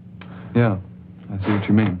 Yeah, I see what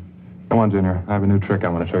you mean. Come on, Junior. I have a new trick I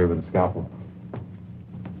want to show you with a scalpel.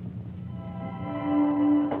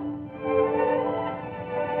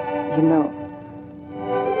 You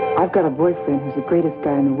know, I've got a boyfriend who's the greatest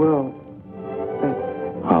guy in the world.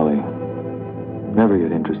 Holly, never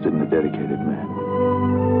get interested in a dedicated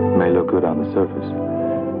man. It may look good on the surface,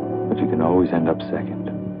 but you can always end up second,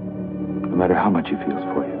 no matter how much he feels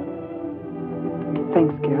for you.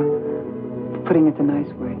 Thanks, Gil, for putting it the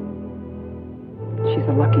nice way. She's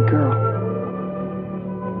a lucky girl.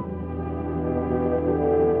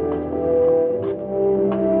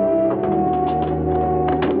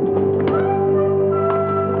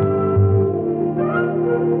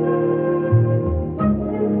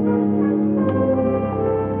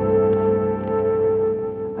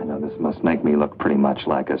 Much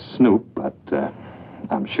like a snoop, but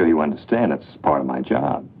I'm sure you understand it's part of my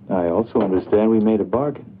job. I also understand we made a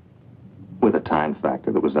bargain. With a time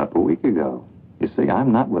factor that was up a week ago. You see,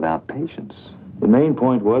 I'm not without patience. The main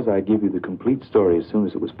point was I'd give you the complete story as soon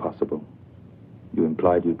as it was possible. You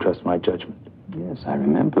implied you'd trust my judgment. Yes, I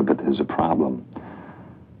remember, but there's a problem.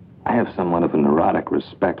 I have somewhat of a neurotic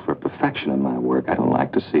respect for perfection in my work. I don't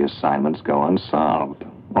like to see assignments go unsolved.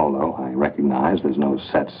 Although I recognize there's no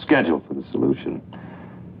set schedule for the solution.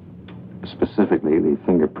 Specifically, the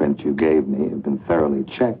fingerprints you gave me have been thoroughly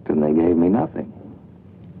checked, and they gave me nothing.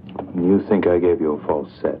 You think I gave you a false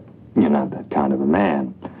set? You're not that kind of a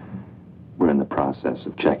man. We're in the process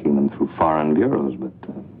of checking them through foreign bureaus, but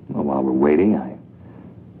while we're waiting, I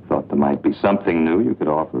thought there might be something new you could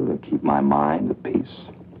offer to keep my mind at peace.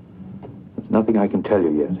 There's nothing I can tell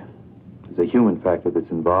you yet. There's a human factor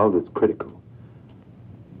that's involved that's critical.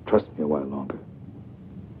 Trust me a while longer.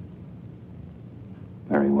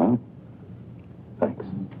 Very well. Thanks.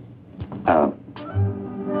 In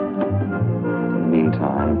the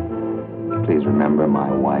meantime, please remember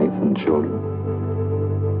my wife and children.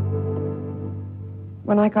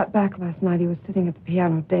 When I got back last night, he was sitting at the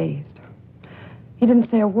piano dazed. He didn't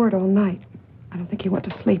say a word all night. I don't think he went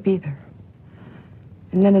to sleep either.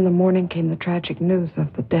 And then in the morning came the tragic news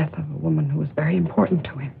of the death of a woman who was very important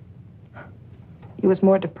to him. He was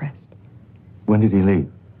more depressed. When did he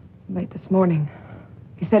leave? Late this morning.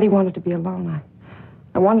 He said he wanted to be alone.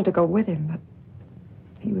 I wanted to go with him, but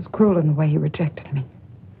he was cruel in the way he rejected me.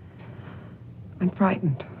 I'm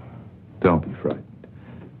frightened. Don't be frightened.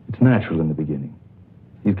 It's natural in the beginning.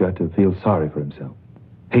 He's got to feel sorry for himself.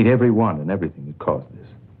 Hate everyone and everything that caused this.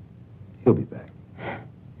 He'll be back. I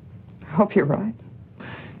hope you're right.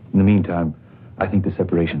 In the meantime, I think the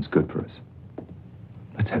separation's good for us.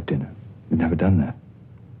 Let's have dinner. We've never done that.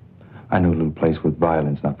 I know a little place with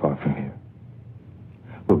violins not far from here.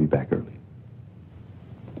 We'll be back early.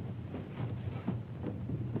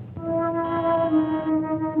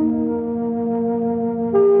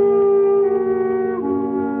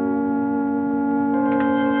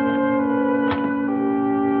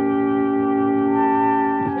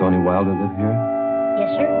 Does Tony Wilder live here? Yes,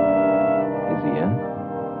 sir. Is he in?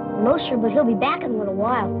 No, sir, but he'll be back in a little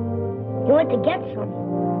while. He went to get some.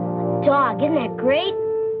 Dog, isn't that great?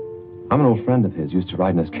 I'm an old friend of his. Used to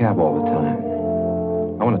ride in his cab all the time.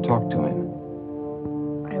 I want to talk to him.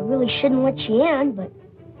 I really shouldn't let you in, but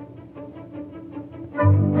I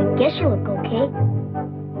guess you look okay.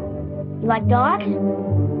 You like dogs?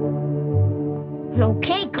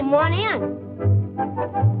 Okay, come on in.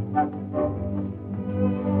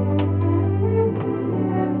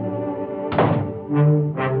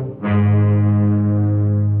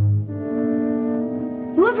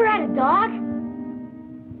 You ever had a dog?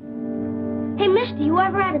 Hey, mister, you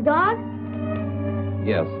ever had a dog?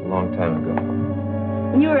 Yes, a long time ago.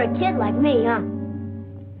 When you were a kid like me, huh?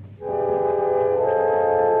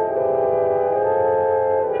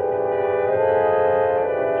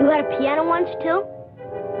 You had a piano once, too?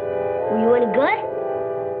 Were you any good?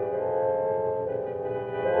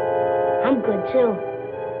 I'm good, too.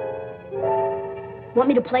 Want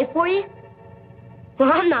me to play for you?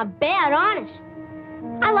 Well, I'm not bad, honest.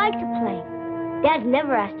 I like to play. Dad's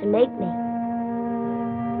never asked to make me.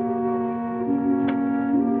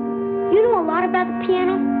 You know a lot about the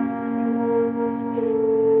piano?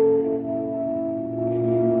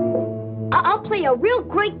 I'll play a real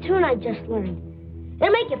great tune I just learned.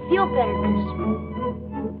 It'll make you feel better, because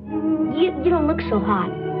you don't look so hot.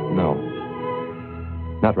 No.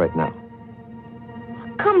 Not right now.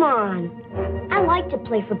 Come on. I like to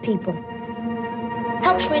play for people.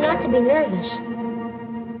 Helps me not to be nervous.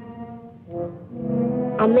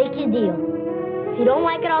 I'll make you a deal. If you don't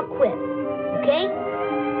like it, I'll quit. Okay?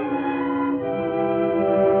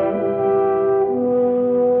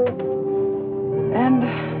 And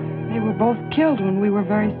they were both killed when we were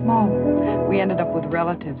very small. We ended up with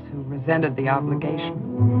relatives who resented the obligation.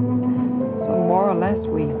 So more or less,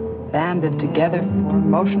 we banded together for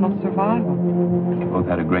emotional survival. You both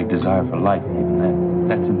had a great desire for life, even then.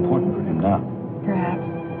 That's important for him now. Perhaps.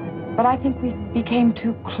 But I think we became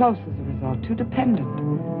too close as a result, too dependent.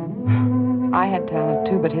 I had talent,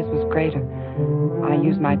 too, but his was greater. I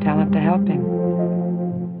used my talent to help him.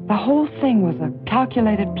 The whole thing was a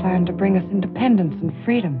calculated plan to bring us independence and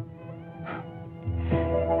freedom.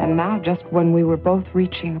 And now, just when we were both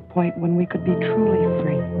reaching a point when we could be truly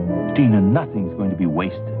free. Dina, nothing's going to be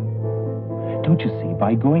wasted. Don't you see,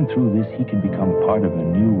 by going through this, he can become part of a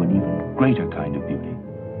new and even greater kind of beauty.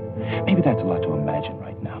 Maybe that's a lot to imagine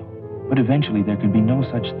right now. But eventually there can be no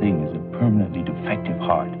such thing as a permanently defective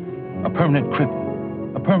heart, a permanent cripple,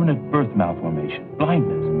 a permanent birth malformation,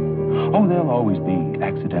 blindness. Oh, there'll always be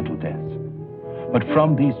accidental deaths. But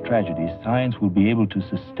from these tragedies, science will be able to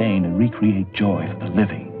sustain and recreate joy for the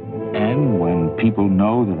living. And when people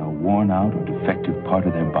know that a worn-out or defective part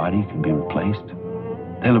of their body can be replaced,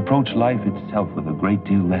 they'll approach life itself with a great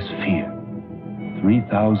deal less fear.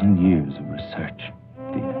 3,000 years of research,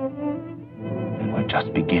 Dina. And we're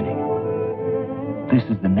just beginning. This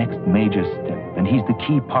is the next major step, and he's the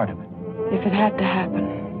key part of it. If it had to happen,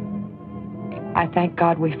 I thank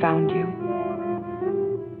God we found you.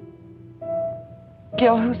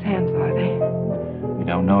 Gil, whose hands are they? We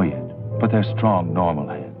don't know yet, but they're strong, normal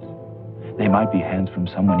hands. They might be hands from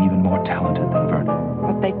someone even more talented than Vernon.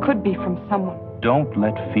 But they could be from someone Don't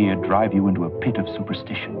let fear drive you into a pit of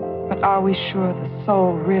superstition. But are we sure the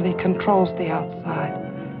soul really controls the outside?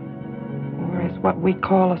 Or is what we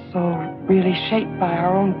call a soul really shaped by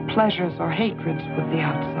our own pleasures or hatreds with the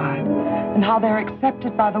outside, and how they're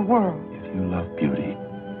accepted by the world? If you love beauty,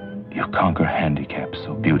 you conquer handicaps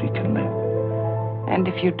so beauty can live. And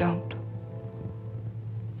if you don't?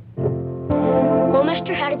 Well,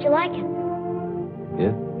 mister, how did you like it?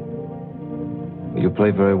 Yeah? You play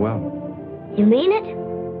very well. You mean it?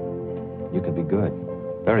 You can be good.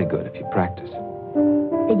 Very good if you practice.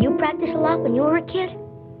 Did you practice a lot when you were a kid?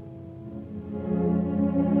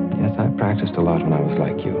 Yes, I practiced a lot when I was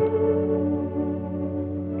like you.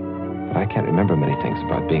 But I can't remember many things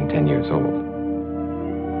about being 10 years old.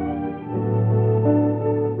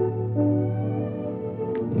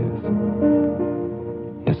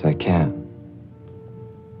 Yes. Yes, I can.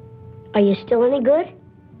 Are you still any good?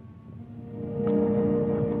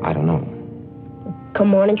 I don't know.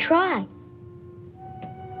 Come on and try.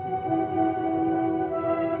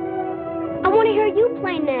 I want to hear you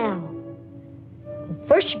play now.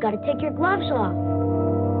 First, you got to take your gloves off.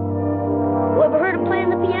 You ever heard of playing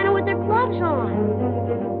the piano with their gloves on?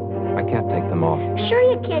 I can't take them off. Sure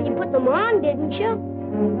you can. You put them on, didn't you?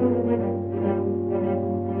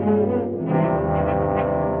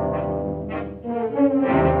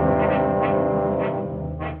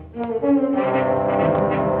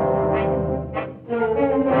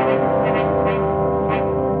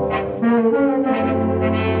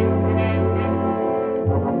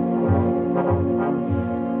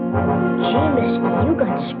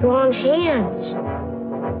 Strong hands.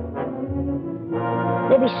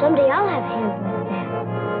 Maybe someday I'll have hands like that,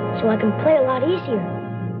 so I can play a lot easier.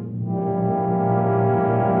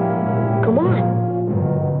 Come on.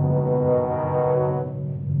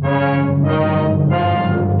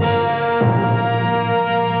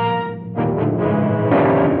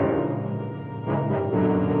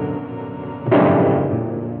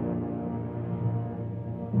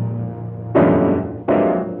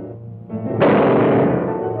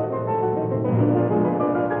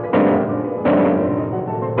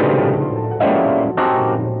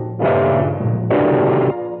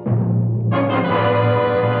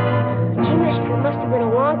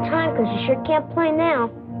 Can't play now.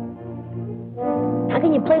 How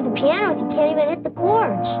can you play the piano if you can't even hit the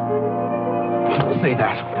chords? Don't say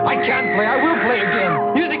that. I can't play. I will play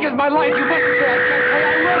again. Music is my life. You mustn't say I can't play. I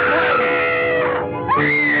will play.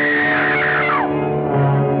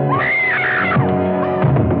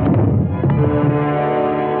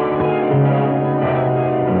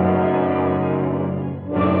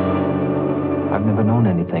 I've never known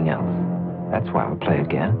anything else. That's why I'll play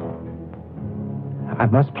again. I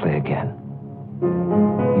must play again.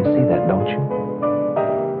 You see that, don't you?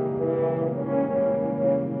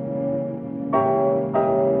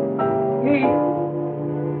 Skeet!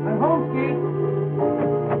 I'm home, Skeet!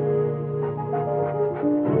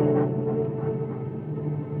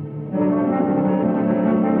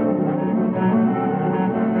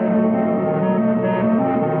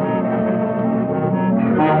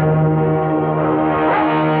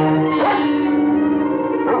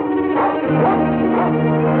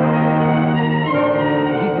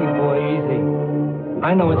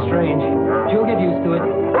 I know it's strange. You'll get used to it.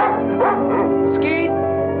 Skeet!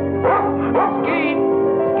 Skeet!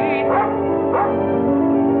 Skeet!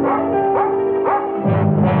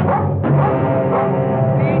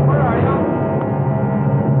 Skeet, where are you?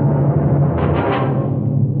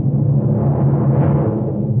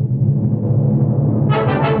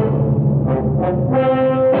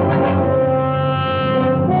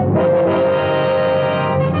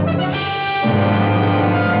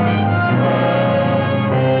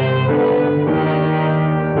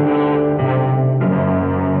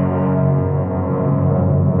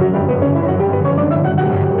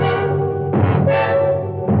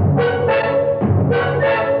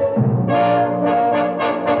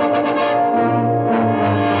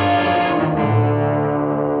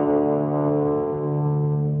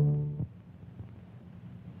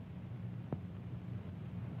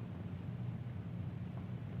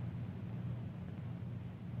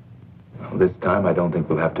 This time, I don't think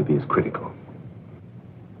we'll have to be as critical.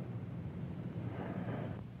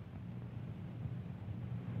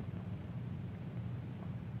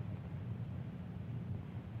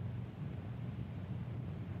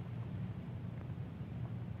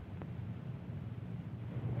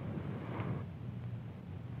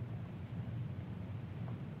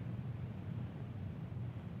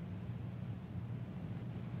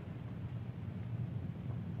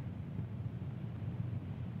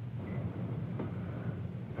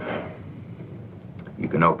 You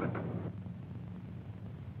can open.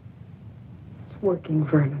 working,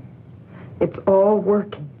 Vernon. It's all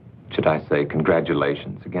working. Should I say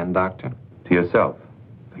congratulations again, Doctor? To yourself,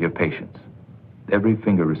 for your patience. Every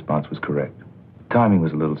finger response was correct. Timing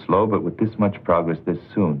was a little slow, but with this much progress this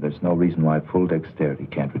soon, there's no reason why full dexterity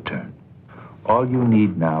can't return. All you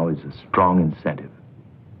need now is a strong incentive.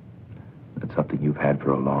 That's something you've had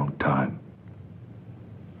for a long time.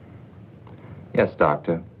 Yes,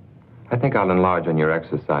 Doctor. I think I'll enlarge on your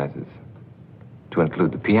exercises to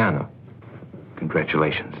include the piano.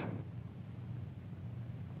 Congratulations.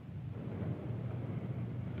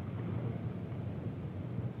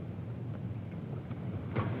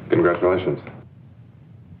 Congratulations.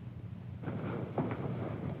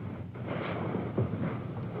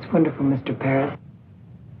 It's wonderful, Mr. Paris.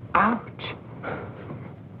 Ouch.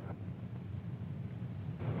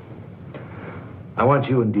 I want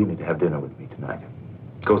you and Dina to have dinner with me tonight.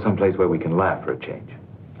 Go someplace where we can laugh for a change.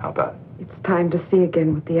 How about it? It's time to see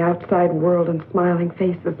again what the outside world and smiling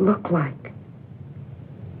faces look like.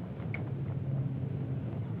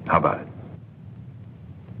 How about it?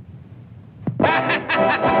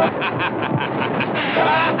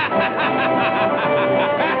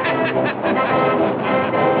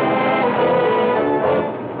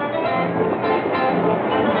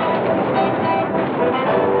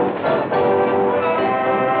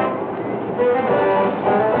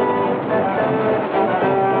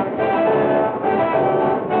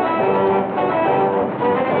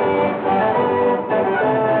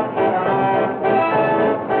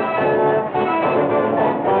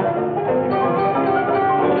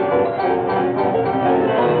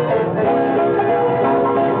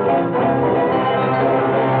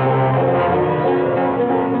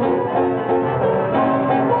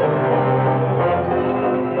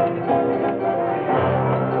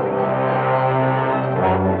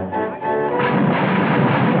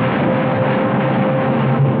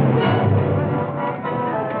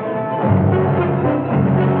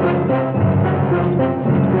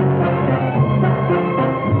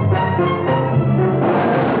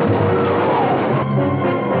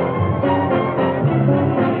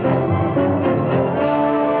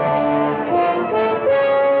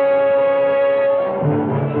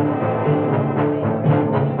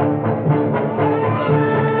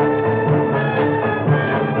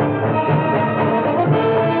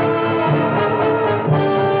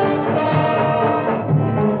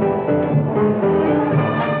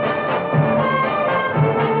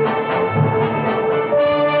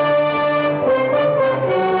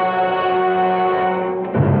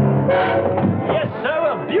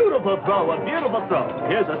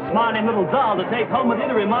 Here's a smiling little doll to take home with you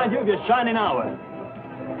to remind you of your shining hour.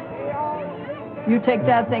 You take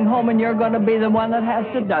that thing home and you're going to be the one that has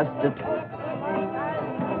to dust it.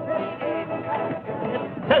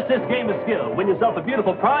 Test this game of skill. Win yourself a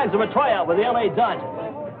beautiful prize or a tryout with the L.A. Dodgers.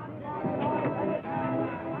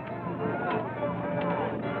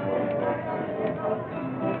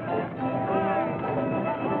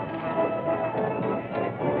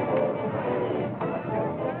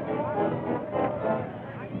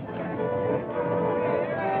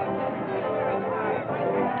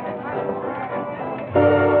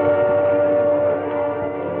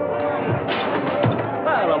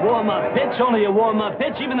 Only a warm-up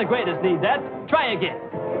pitch. Even the greatest need that. Try again.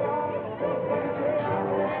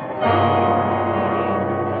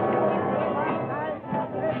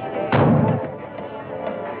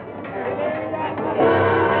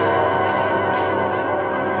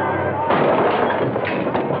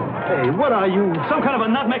 Hey, what are you? Some kind of a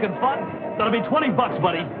nut making fun? That'll be $20,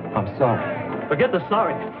 buddy. I'm sorry. Forget the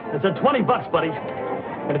sorry. It's a $20, buddy.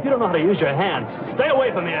 And if you don't know how to use your hands, stay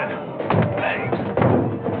away from here. Hey.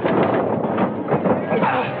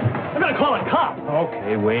 I'm gonna call a cop.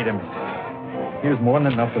 Okay, wait a minute. Here's more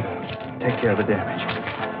than enough to take care of the damage.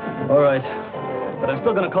 All right. But I'm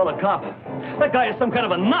still gonna call a cop. That guy is some kind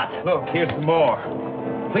of a nut. Look, here's some more.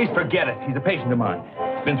 Please forget it. He's a patient of mine.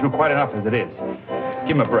 He's been through quite enough as it is.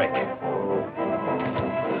 Give him a break.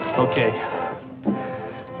 Okay.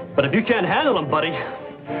 But if you can't handle him, buddy,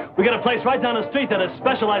 we got a place right down the street that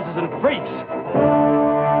specializes in freaks.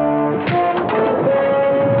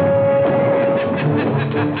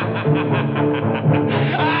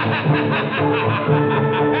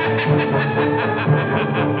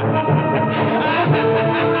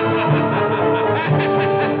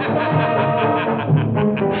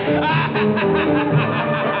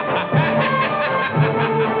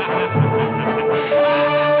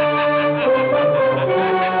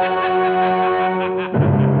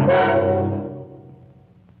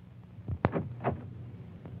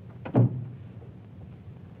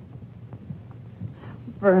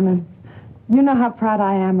 Vernon, you know how proud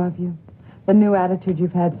I am of you. the new attitude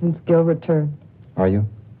you've had since Gil returned. Are you?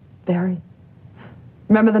 Very.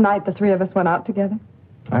 Remember the night the three of us went out together?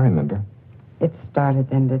 I remember. It started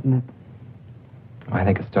then, didn't it? I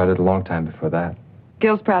think it started a long time before that.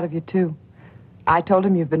 Gil's proud of you, too. I told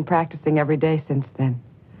him you've been practicing every day since then.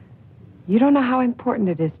 You don't know how important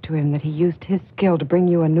it is to him that he used his skill to bring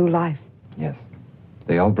you a new life. Yes.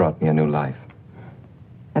 They all brought me a new life.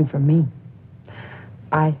 And for me,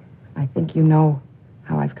 I think you know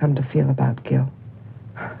how I've come to feel about Gil.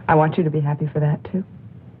 I want you to be happy for that, too.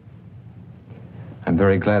 I'm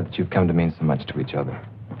very glad that you've come to mean so much to each other.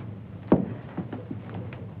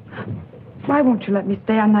 Why won't you let me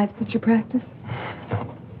stay on nights that you practice?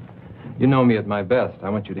 You know me at my best. I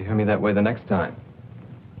want you to hear me that way the next time.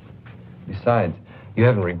 Besides, you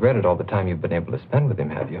haven't regretted all the time you've been able to spend with him,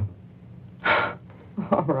 have you?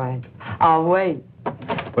 All right. I'll wait.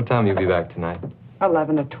 What time will you be back tonight?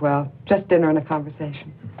 11 or 12. Just dinner and a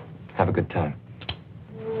conversation. Have a good time.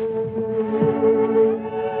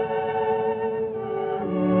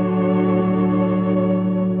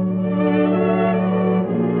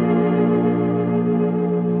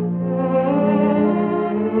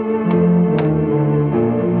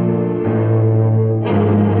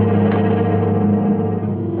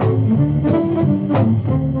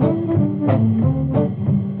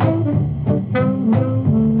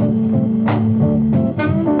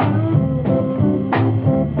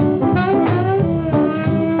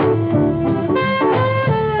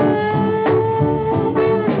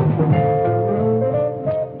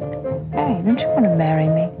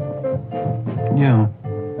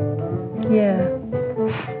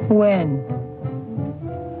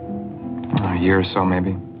 So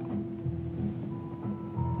maybe.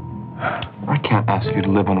 I can't ask you to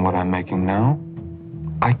live on what I'm making now.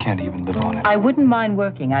 I can't even live on it. I wouldn't mind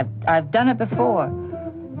working. I've done it before.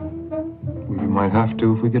 We might have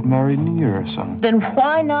to if we get married in a year or so. Then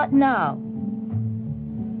why not now?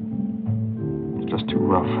 It's just too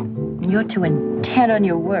rough. You're too intent on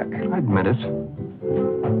your work. I admit it.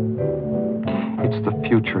 It's the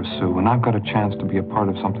future, Sue, and I've got a chance to be a part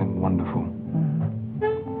of something wonderful.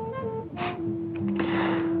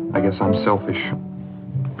 I guess I'm selfish,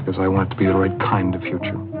 because I want it to be the right kind of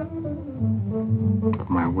future. For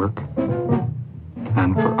my work,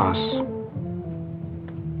 and for us.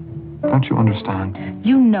 Don't you understand?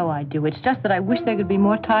 You know I do. It's just that I wish there could be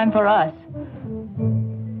more time for us.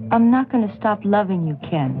 I'm not going to stop loving you,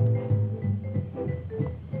 Ken.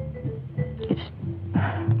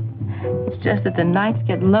 It's just that the nights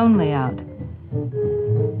get lonely out.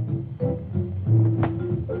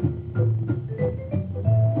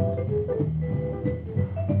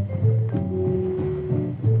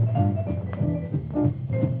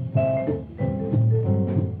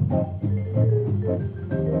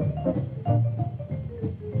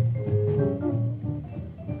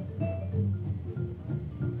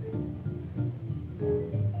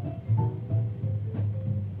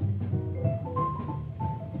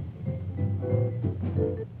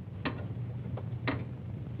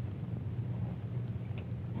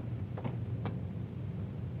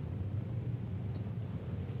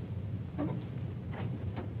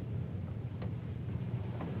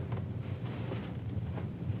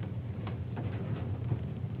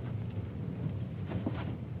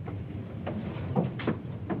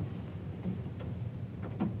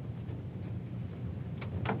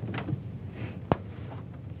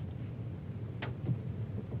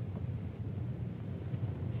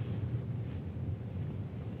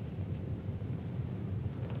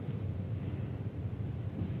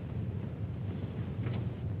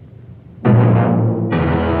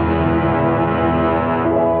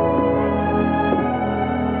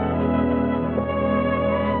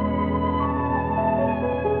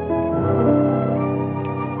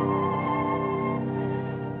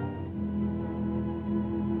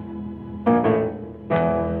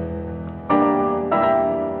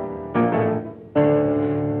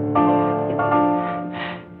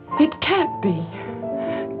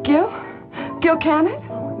 Can it?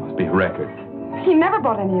 Oh, it must be a record. He never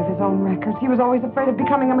bought any of his own records. He was always afraid of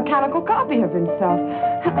becoming a mechanical copy of himself.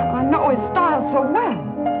 I know his style so well.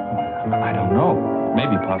 I don't know.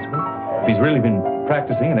 Maybe possible. If he's really been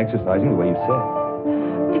practicing and exercising the way you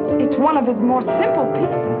said. It's one of his more simple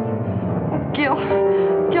pieces. Gil,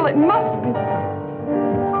 it must be.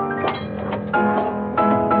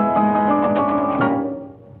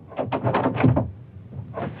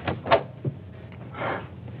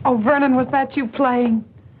 Oh, Vernon, was that you playing?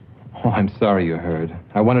 Oh, I'm sorry you heard.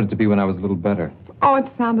 I wanted it to be when I was a little better. Oh, it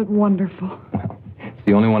sounded wonderful. Well, it's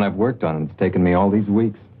the only one I've worked on, and it's taken me all these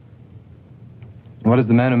weeks. What does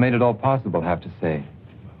the man who made it all possible have to say?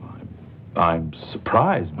 I'm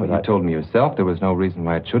surprised, but Well, you told me yourself there was no reason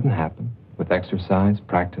why it shouldn't happen. With exercise,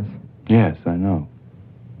 practice. Yes, I know.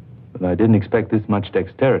 But I didn't expect this much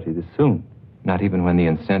dexterity this soon. Not even when the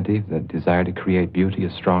incentive, the desire to create beauty,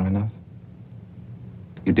 is strong enough?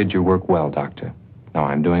 You did your work well, Doctor. Now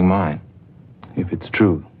I'm doing mine. If it's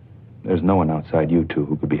true, there's no one outside you two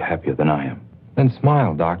who could be happier than I am. Then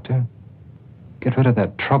smile, Doctor. Get rid of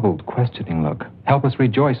that troubled, questioning look. Help us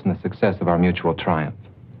rejoice in the success of our mutual triumph.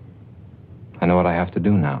 I know what I have to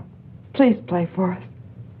do now. Please play for us.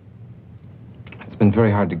 It's been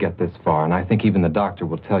very hard to get this far, and I think even the doctor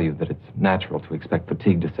will tell you that it's natural to expect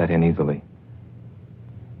fatigue to set in easily.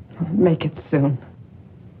 Make it soon.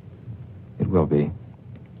 It will be.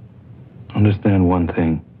 Understand one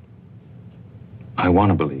thing. I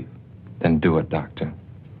want to believe. Then do it, Doctor.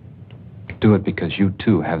 Do it because you,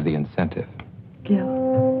 too, have the incentive. Gil.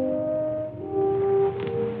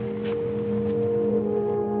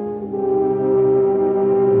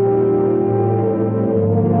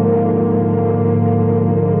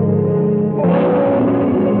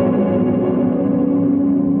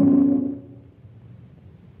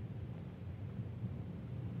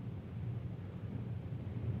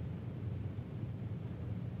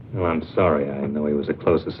 Well, I'm sorry. I know he was a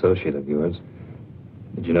close associate of yours.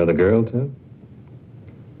 Did you know the girl, too?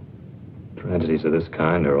 Tragedies of this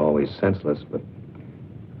kind are always senseless, but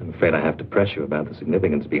I'm afraid I have to press you about the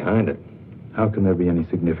significance behind it. How can there be any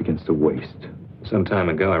significance to waste? Some time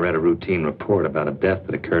ago, I read a routine report about a death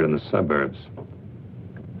that occurred in the suburbs.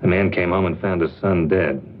 A man came home and found his son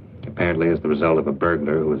dead, apparently as the result of a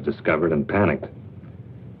burglar who was discovered and panicked.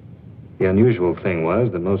 The unusual thing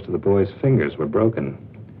was that most of the boy's fingers were broken.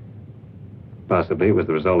 Possibly it was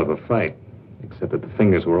the result of a fight, except that the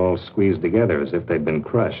fingers were all squeezed together as if they'd been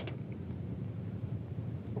crushed.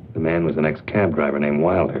 The man was an ex-cab driver named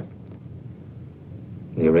Wilder.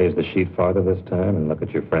 Can you raise the sheet farther this time and look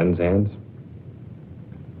at your friend's hands?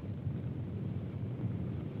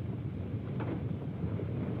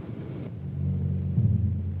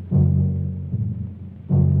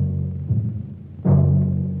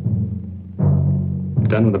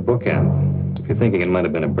 Done with the bookend. If you're thinking it might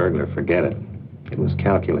have been a burglar, forget it. It was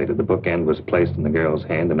calculated. The bookend was placed in the girl's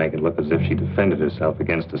hand to make it look as if she defended herself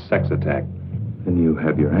against a sex attack. Then you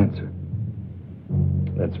have your answer.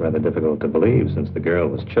 That's rather difficult to believe, since the girl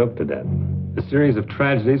was choked to death. A series of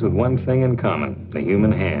tragedies with one thing in common, the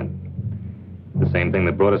human hand. The same thing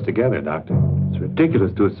that brought us together, Doctor. It's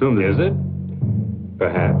ridiculous to assume that... Is it?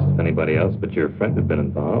 Perhaps, if anybody else but your friend had been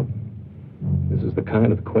involved. This is the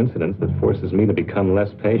kind of coincidence that forces me to become less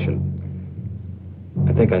patient.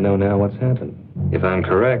 I think I know now what's happened. If I'm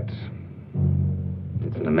correct,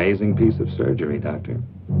 it's an amazing piece of surgery, Doctor.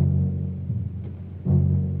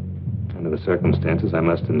 Under the circumstances, I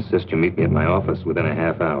must insist you meet me at my office within a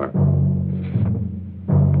half hour.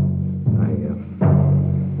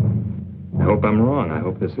 I hope I'm wrong. I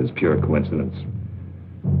hope this is pure coincidence.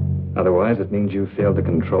 Otherwise, it means you failed to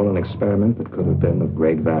control an experiment that could have been of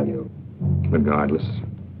great value. Regardless,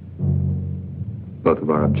 both of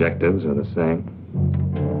our objectives are the same.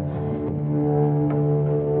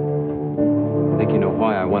 I think you know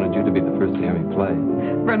why I wanted you to be the first to hear me play.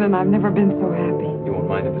 Vernon, I've never been so happy. You won't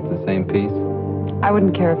mind if it's the same piece? I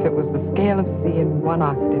wouldn't care if it was the scale of C in one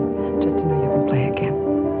octave, just to know you can play again.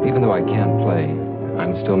 Even though I can play,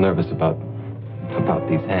 I'm still nervous about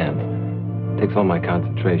these hands. It takes all my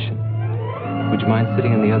concentration. Would you mind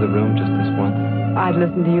sitting in the other room just this once? I'd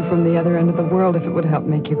listen to you from the other end of the world if it would help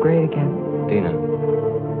make you great again. Dina,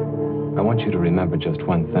 I want you to remember just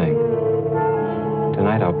one thing.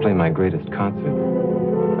 Tonight I'll play my greatest concert.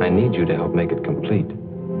 I need you to help make it complete.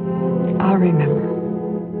 I'll remember.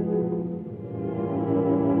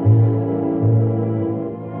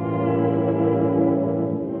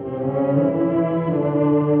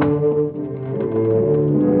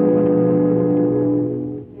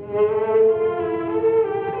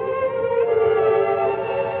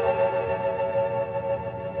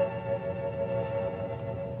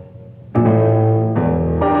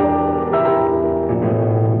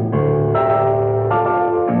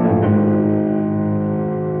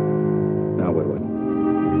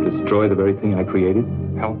 The very thing I created?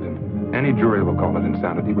 Help him. Any jury will call it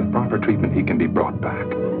insanity. With proper treatment, he can be brought back.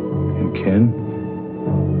 And Ken?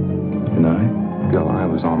 And I? Gil, I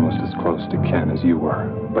was almost as close to Ken as you were.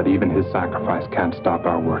 But even his sacrifice can't stop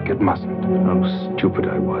our work. It mustn't. How stupid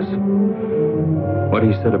I was. What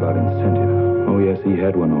he said about incentive. Oh, yes, he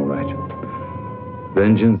had one, all right.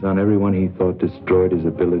 Vengeance on everyone he thought destroyed his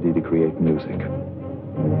ability to create music.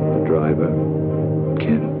 The driver,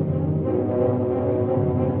 Ken.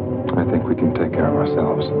 I think we can take care of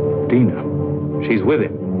ourselves. Dina, she's with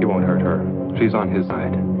him. He won't hurt her. She's on his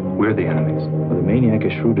side. We're the enemies. With a maniac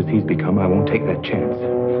as shrewd as he's become, I won't take that chance.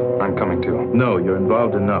 I'm coming too. No, you're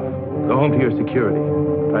involved enough. Go home to your security.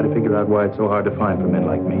 Try to figure out why it's so hard to find for men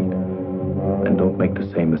like me. And don't make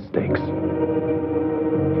the same mistakes.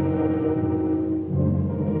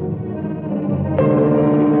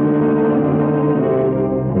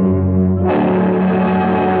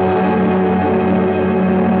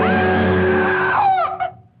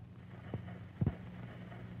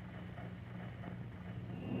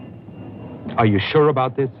 Are you sure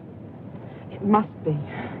about this? It must be.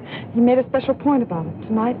 He made a special point about it.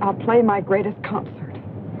 Tonight, I'll play my greatest concert.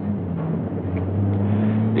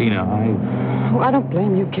 Dina, Oh, I don't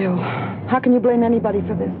blame you, Gil. How can you blame anybody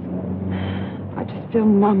for this? I just feel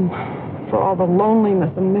numb for all the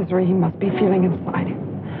loneliness and misery he must be feeling inside him.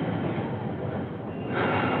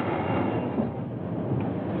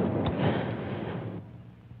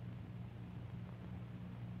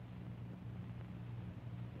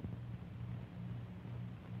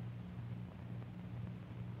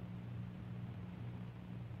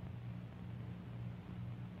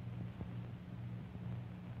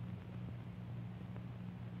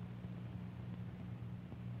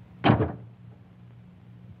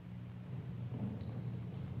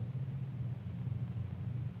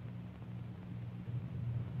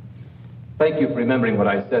 Thank you for remembering what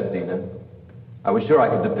I said, Dina. I was sure I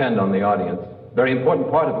could depend on the audience. Very important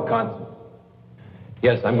part of a concert.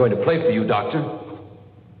 Yes, I'm going to play for you, Doctor.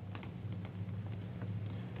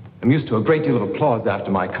 I'm used to a great deal of applause after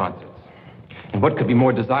my concerts. And what could be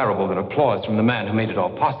more desirable than applause from the man who made it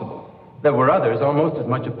all possible? There were others, almost as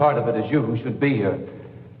much a part of it as you, who should be here.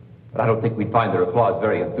 But I don't think we'd find their applause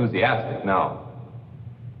very enthusiastic now.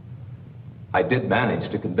 I did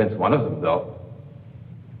manage to convince one of them, though.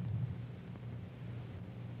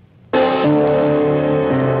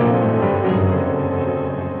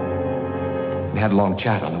 We had a long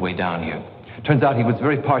chat on the way down here. Turns out he was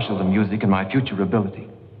very partial to music and my future ability.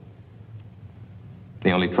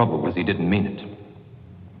 The only trouble was he didn't mean it. He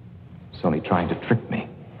was only trying to trick me.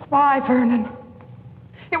 Why, Vernon?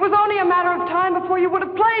 It was only a matter of time before you would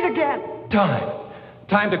have played again.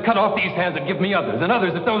 Time to cut off these hands and give me others, and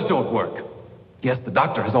others if those don't work. Yes, the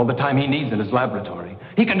doctor has all the time he needs in his laboratory.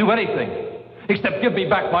 He can do anything, except give me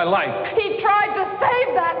back my life. He tried to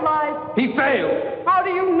save that life. He failed. How do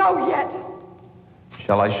you know yet?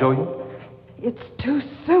 Shall I show you? It's too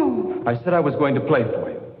soon. I said I was going to play for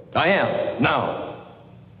you. I am, now.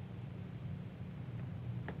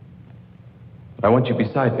 I want you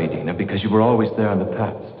beside me, Dina, because you were always there in the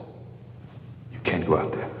past. You can't go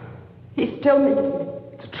out there. He still needs me.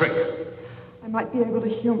 It's a trick. I might be able to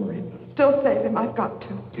humor him. Still save him. I've got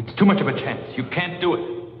to. It's too much of a chance. You can't do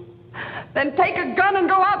it. Then take a gun and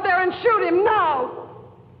go out there and shoot him now.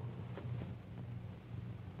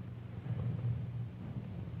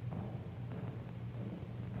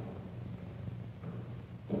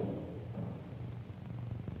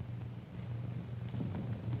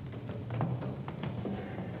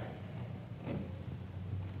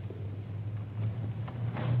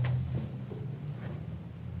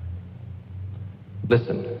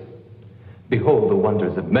 Listen. Behold the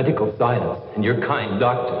wonders of medical science and your kind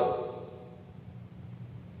doctor.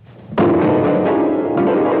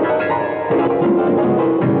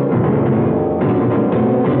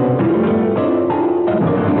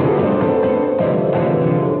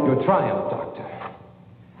 Your triumph, Doctor.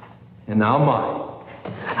 And now mine.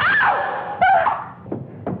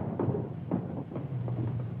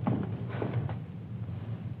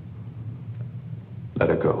 Let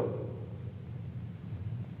her go.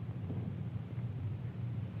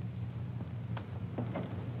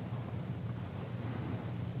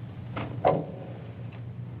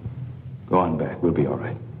 Go on back. We'll be all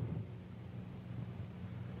right.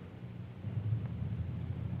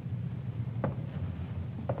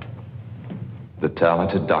 The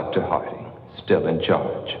talented Dr. Harding, still in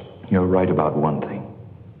charge. You're right about one thing.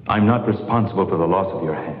 I'm not responsible for the loss of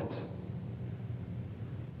your hands.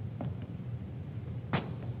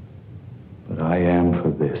 But I am for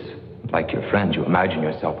this. Like your friend, you imagine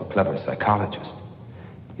yourself a clever psychologist.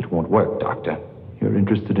 It won't work, Doctor. You're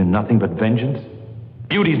interested in nothing but vengeance?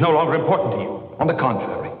 Beauty is no longer important to you. On the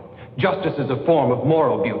contrary, justice is a form of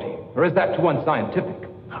moral beauty. Or is that too unscientific?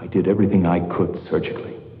 I did everything I could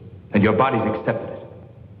surgically, and your body's accepted it.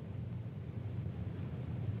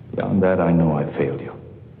 Beyond that, I know I failed you.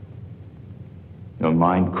 Your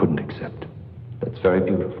mind couldn't accept. That's very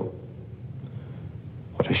beautiful.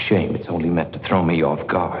 What a shame it's only meant to throw me off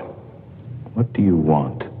guard. What do you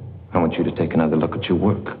want? I want you to take another look at your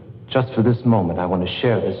work. Just for this moment, I want to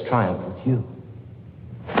share this triumph with you.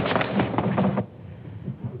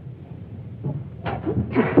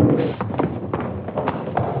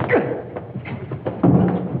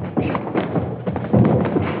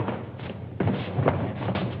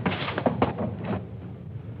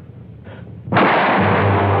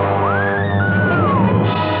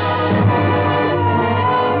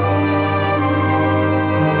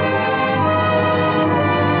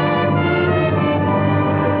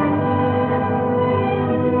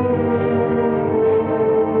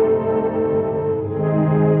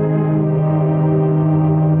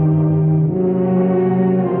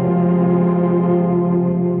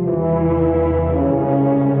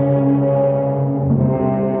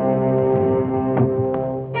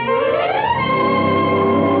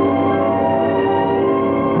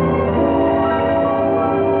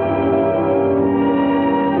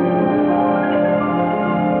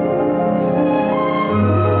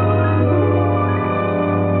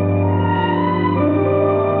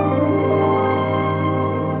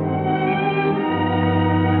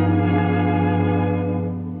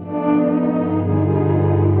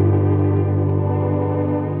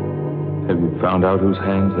 Have you found out whose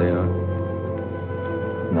hands they are?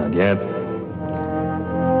 Not yet.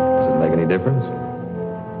 Does it make any difference?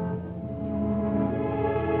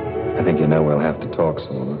 I think you know we'll have to talk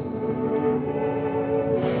some.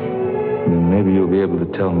 Then maybe you'll be able to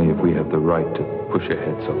tell me if we have the right to push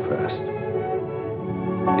ahead so fast.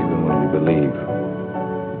 Even when we believe.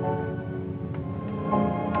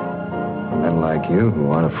 Men like you who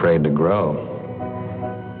aren't afraid to grow,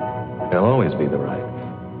 they'll always be the right.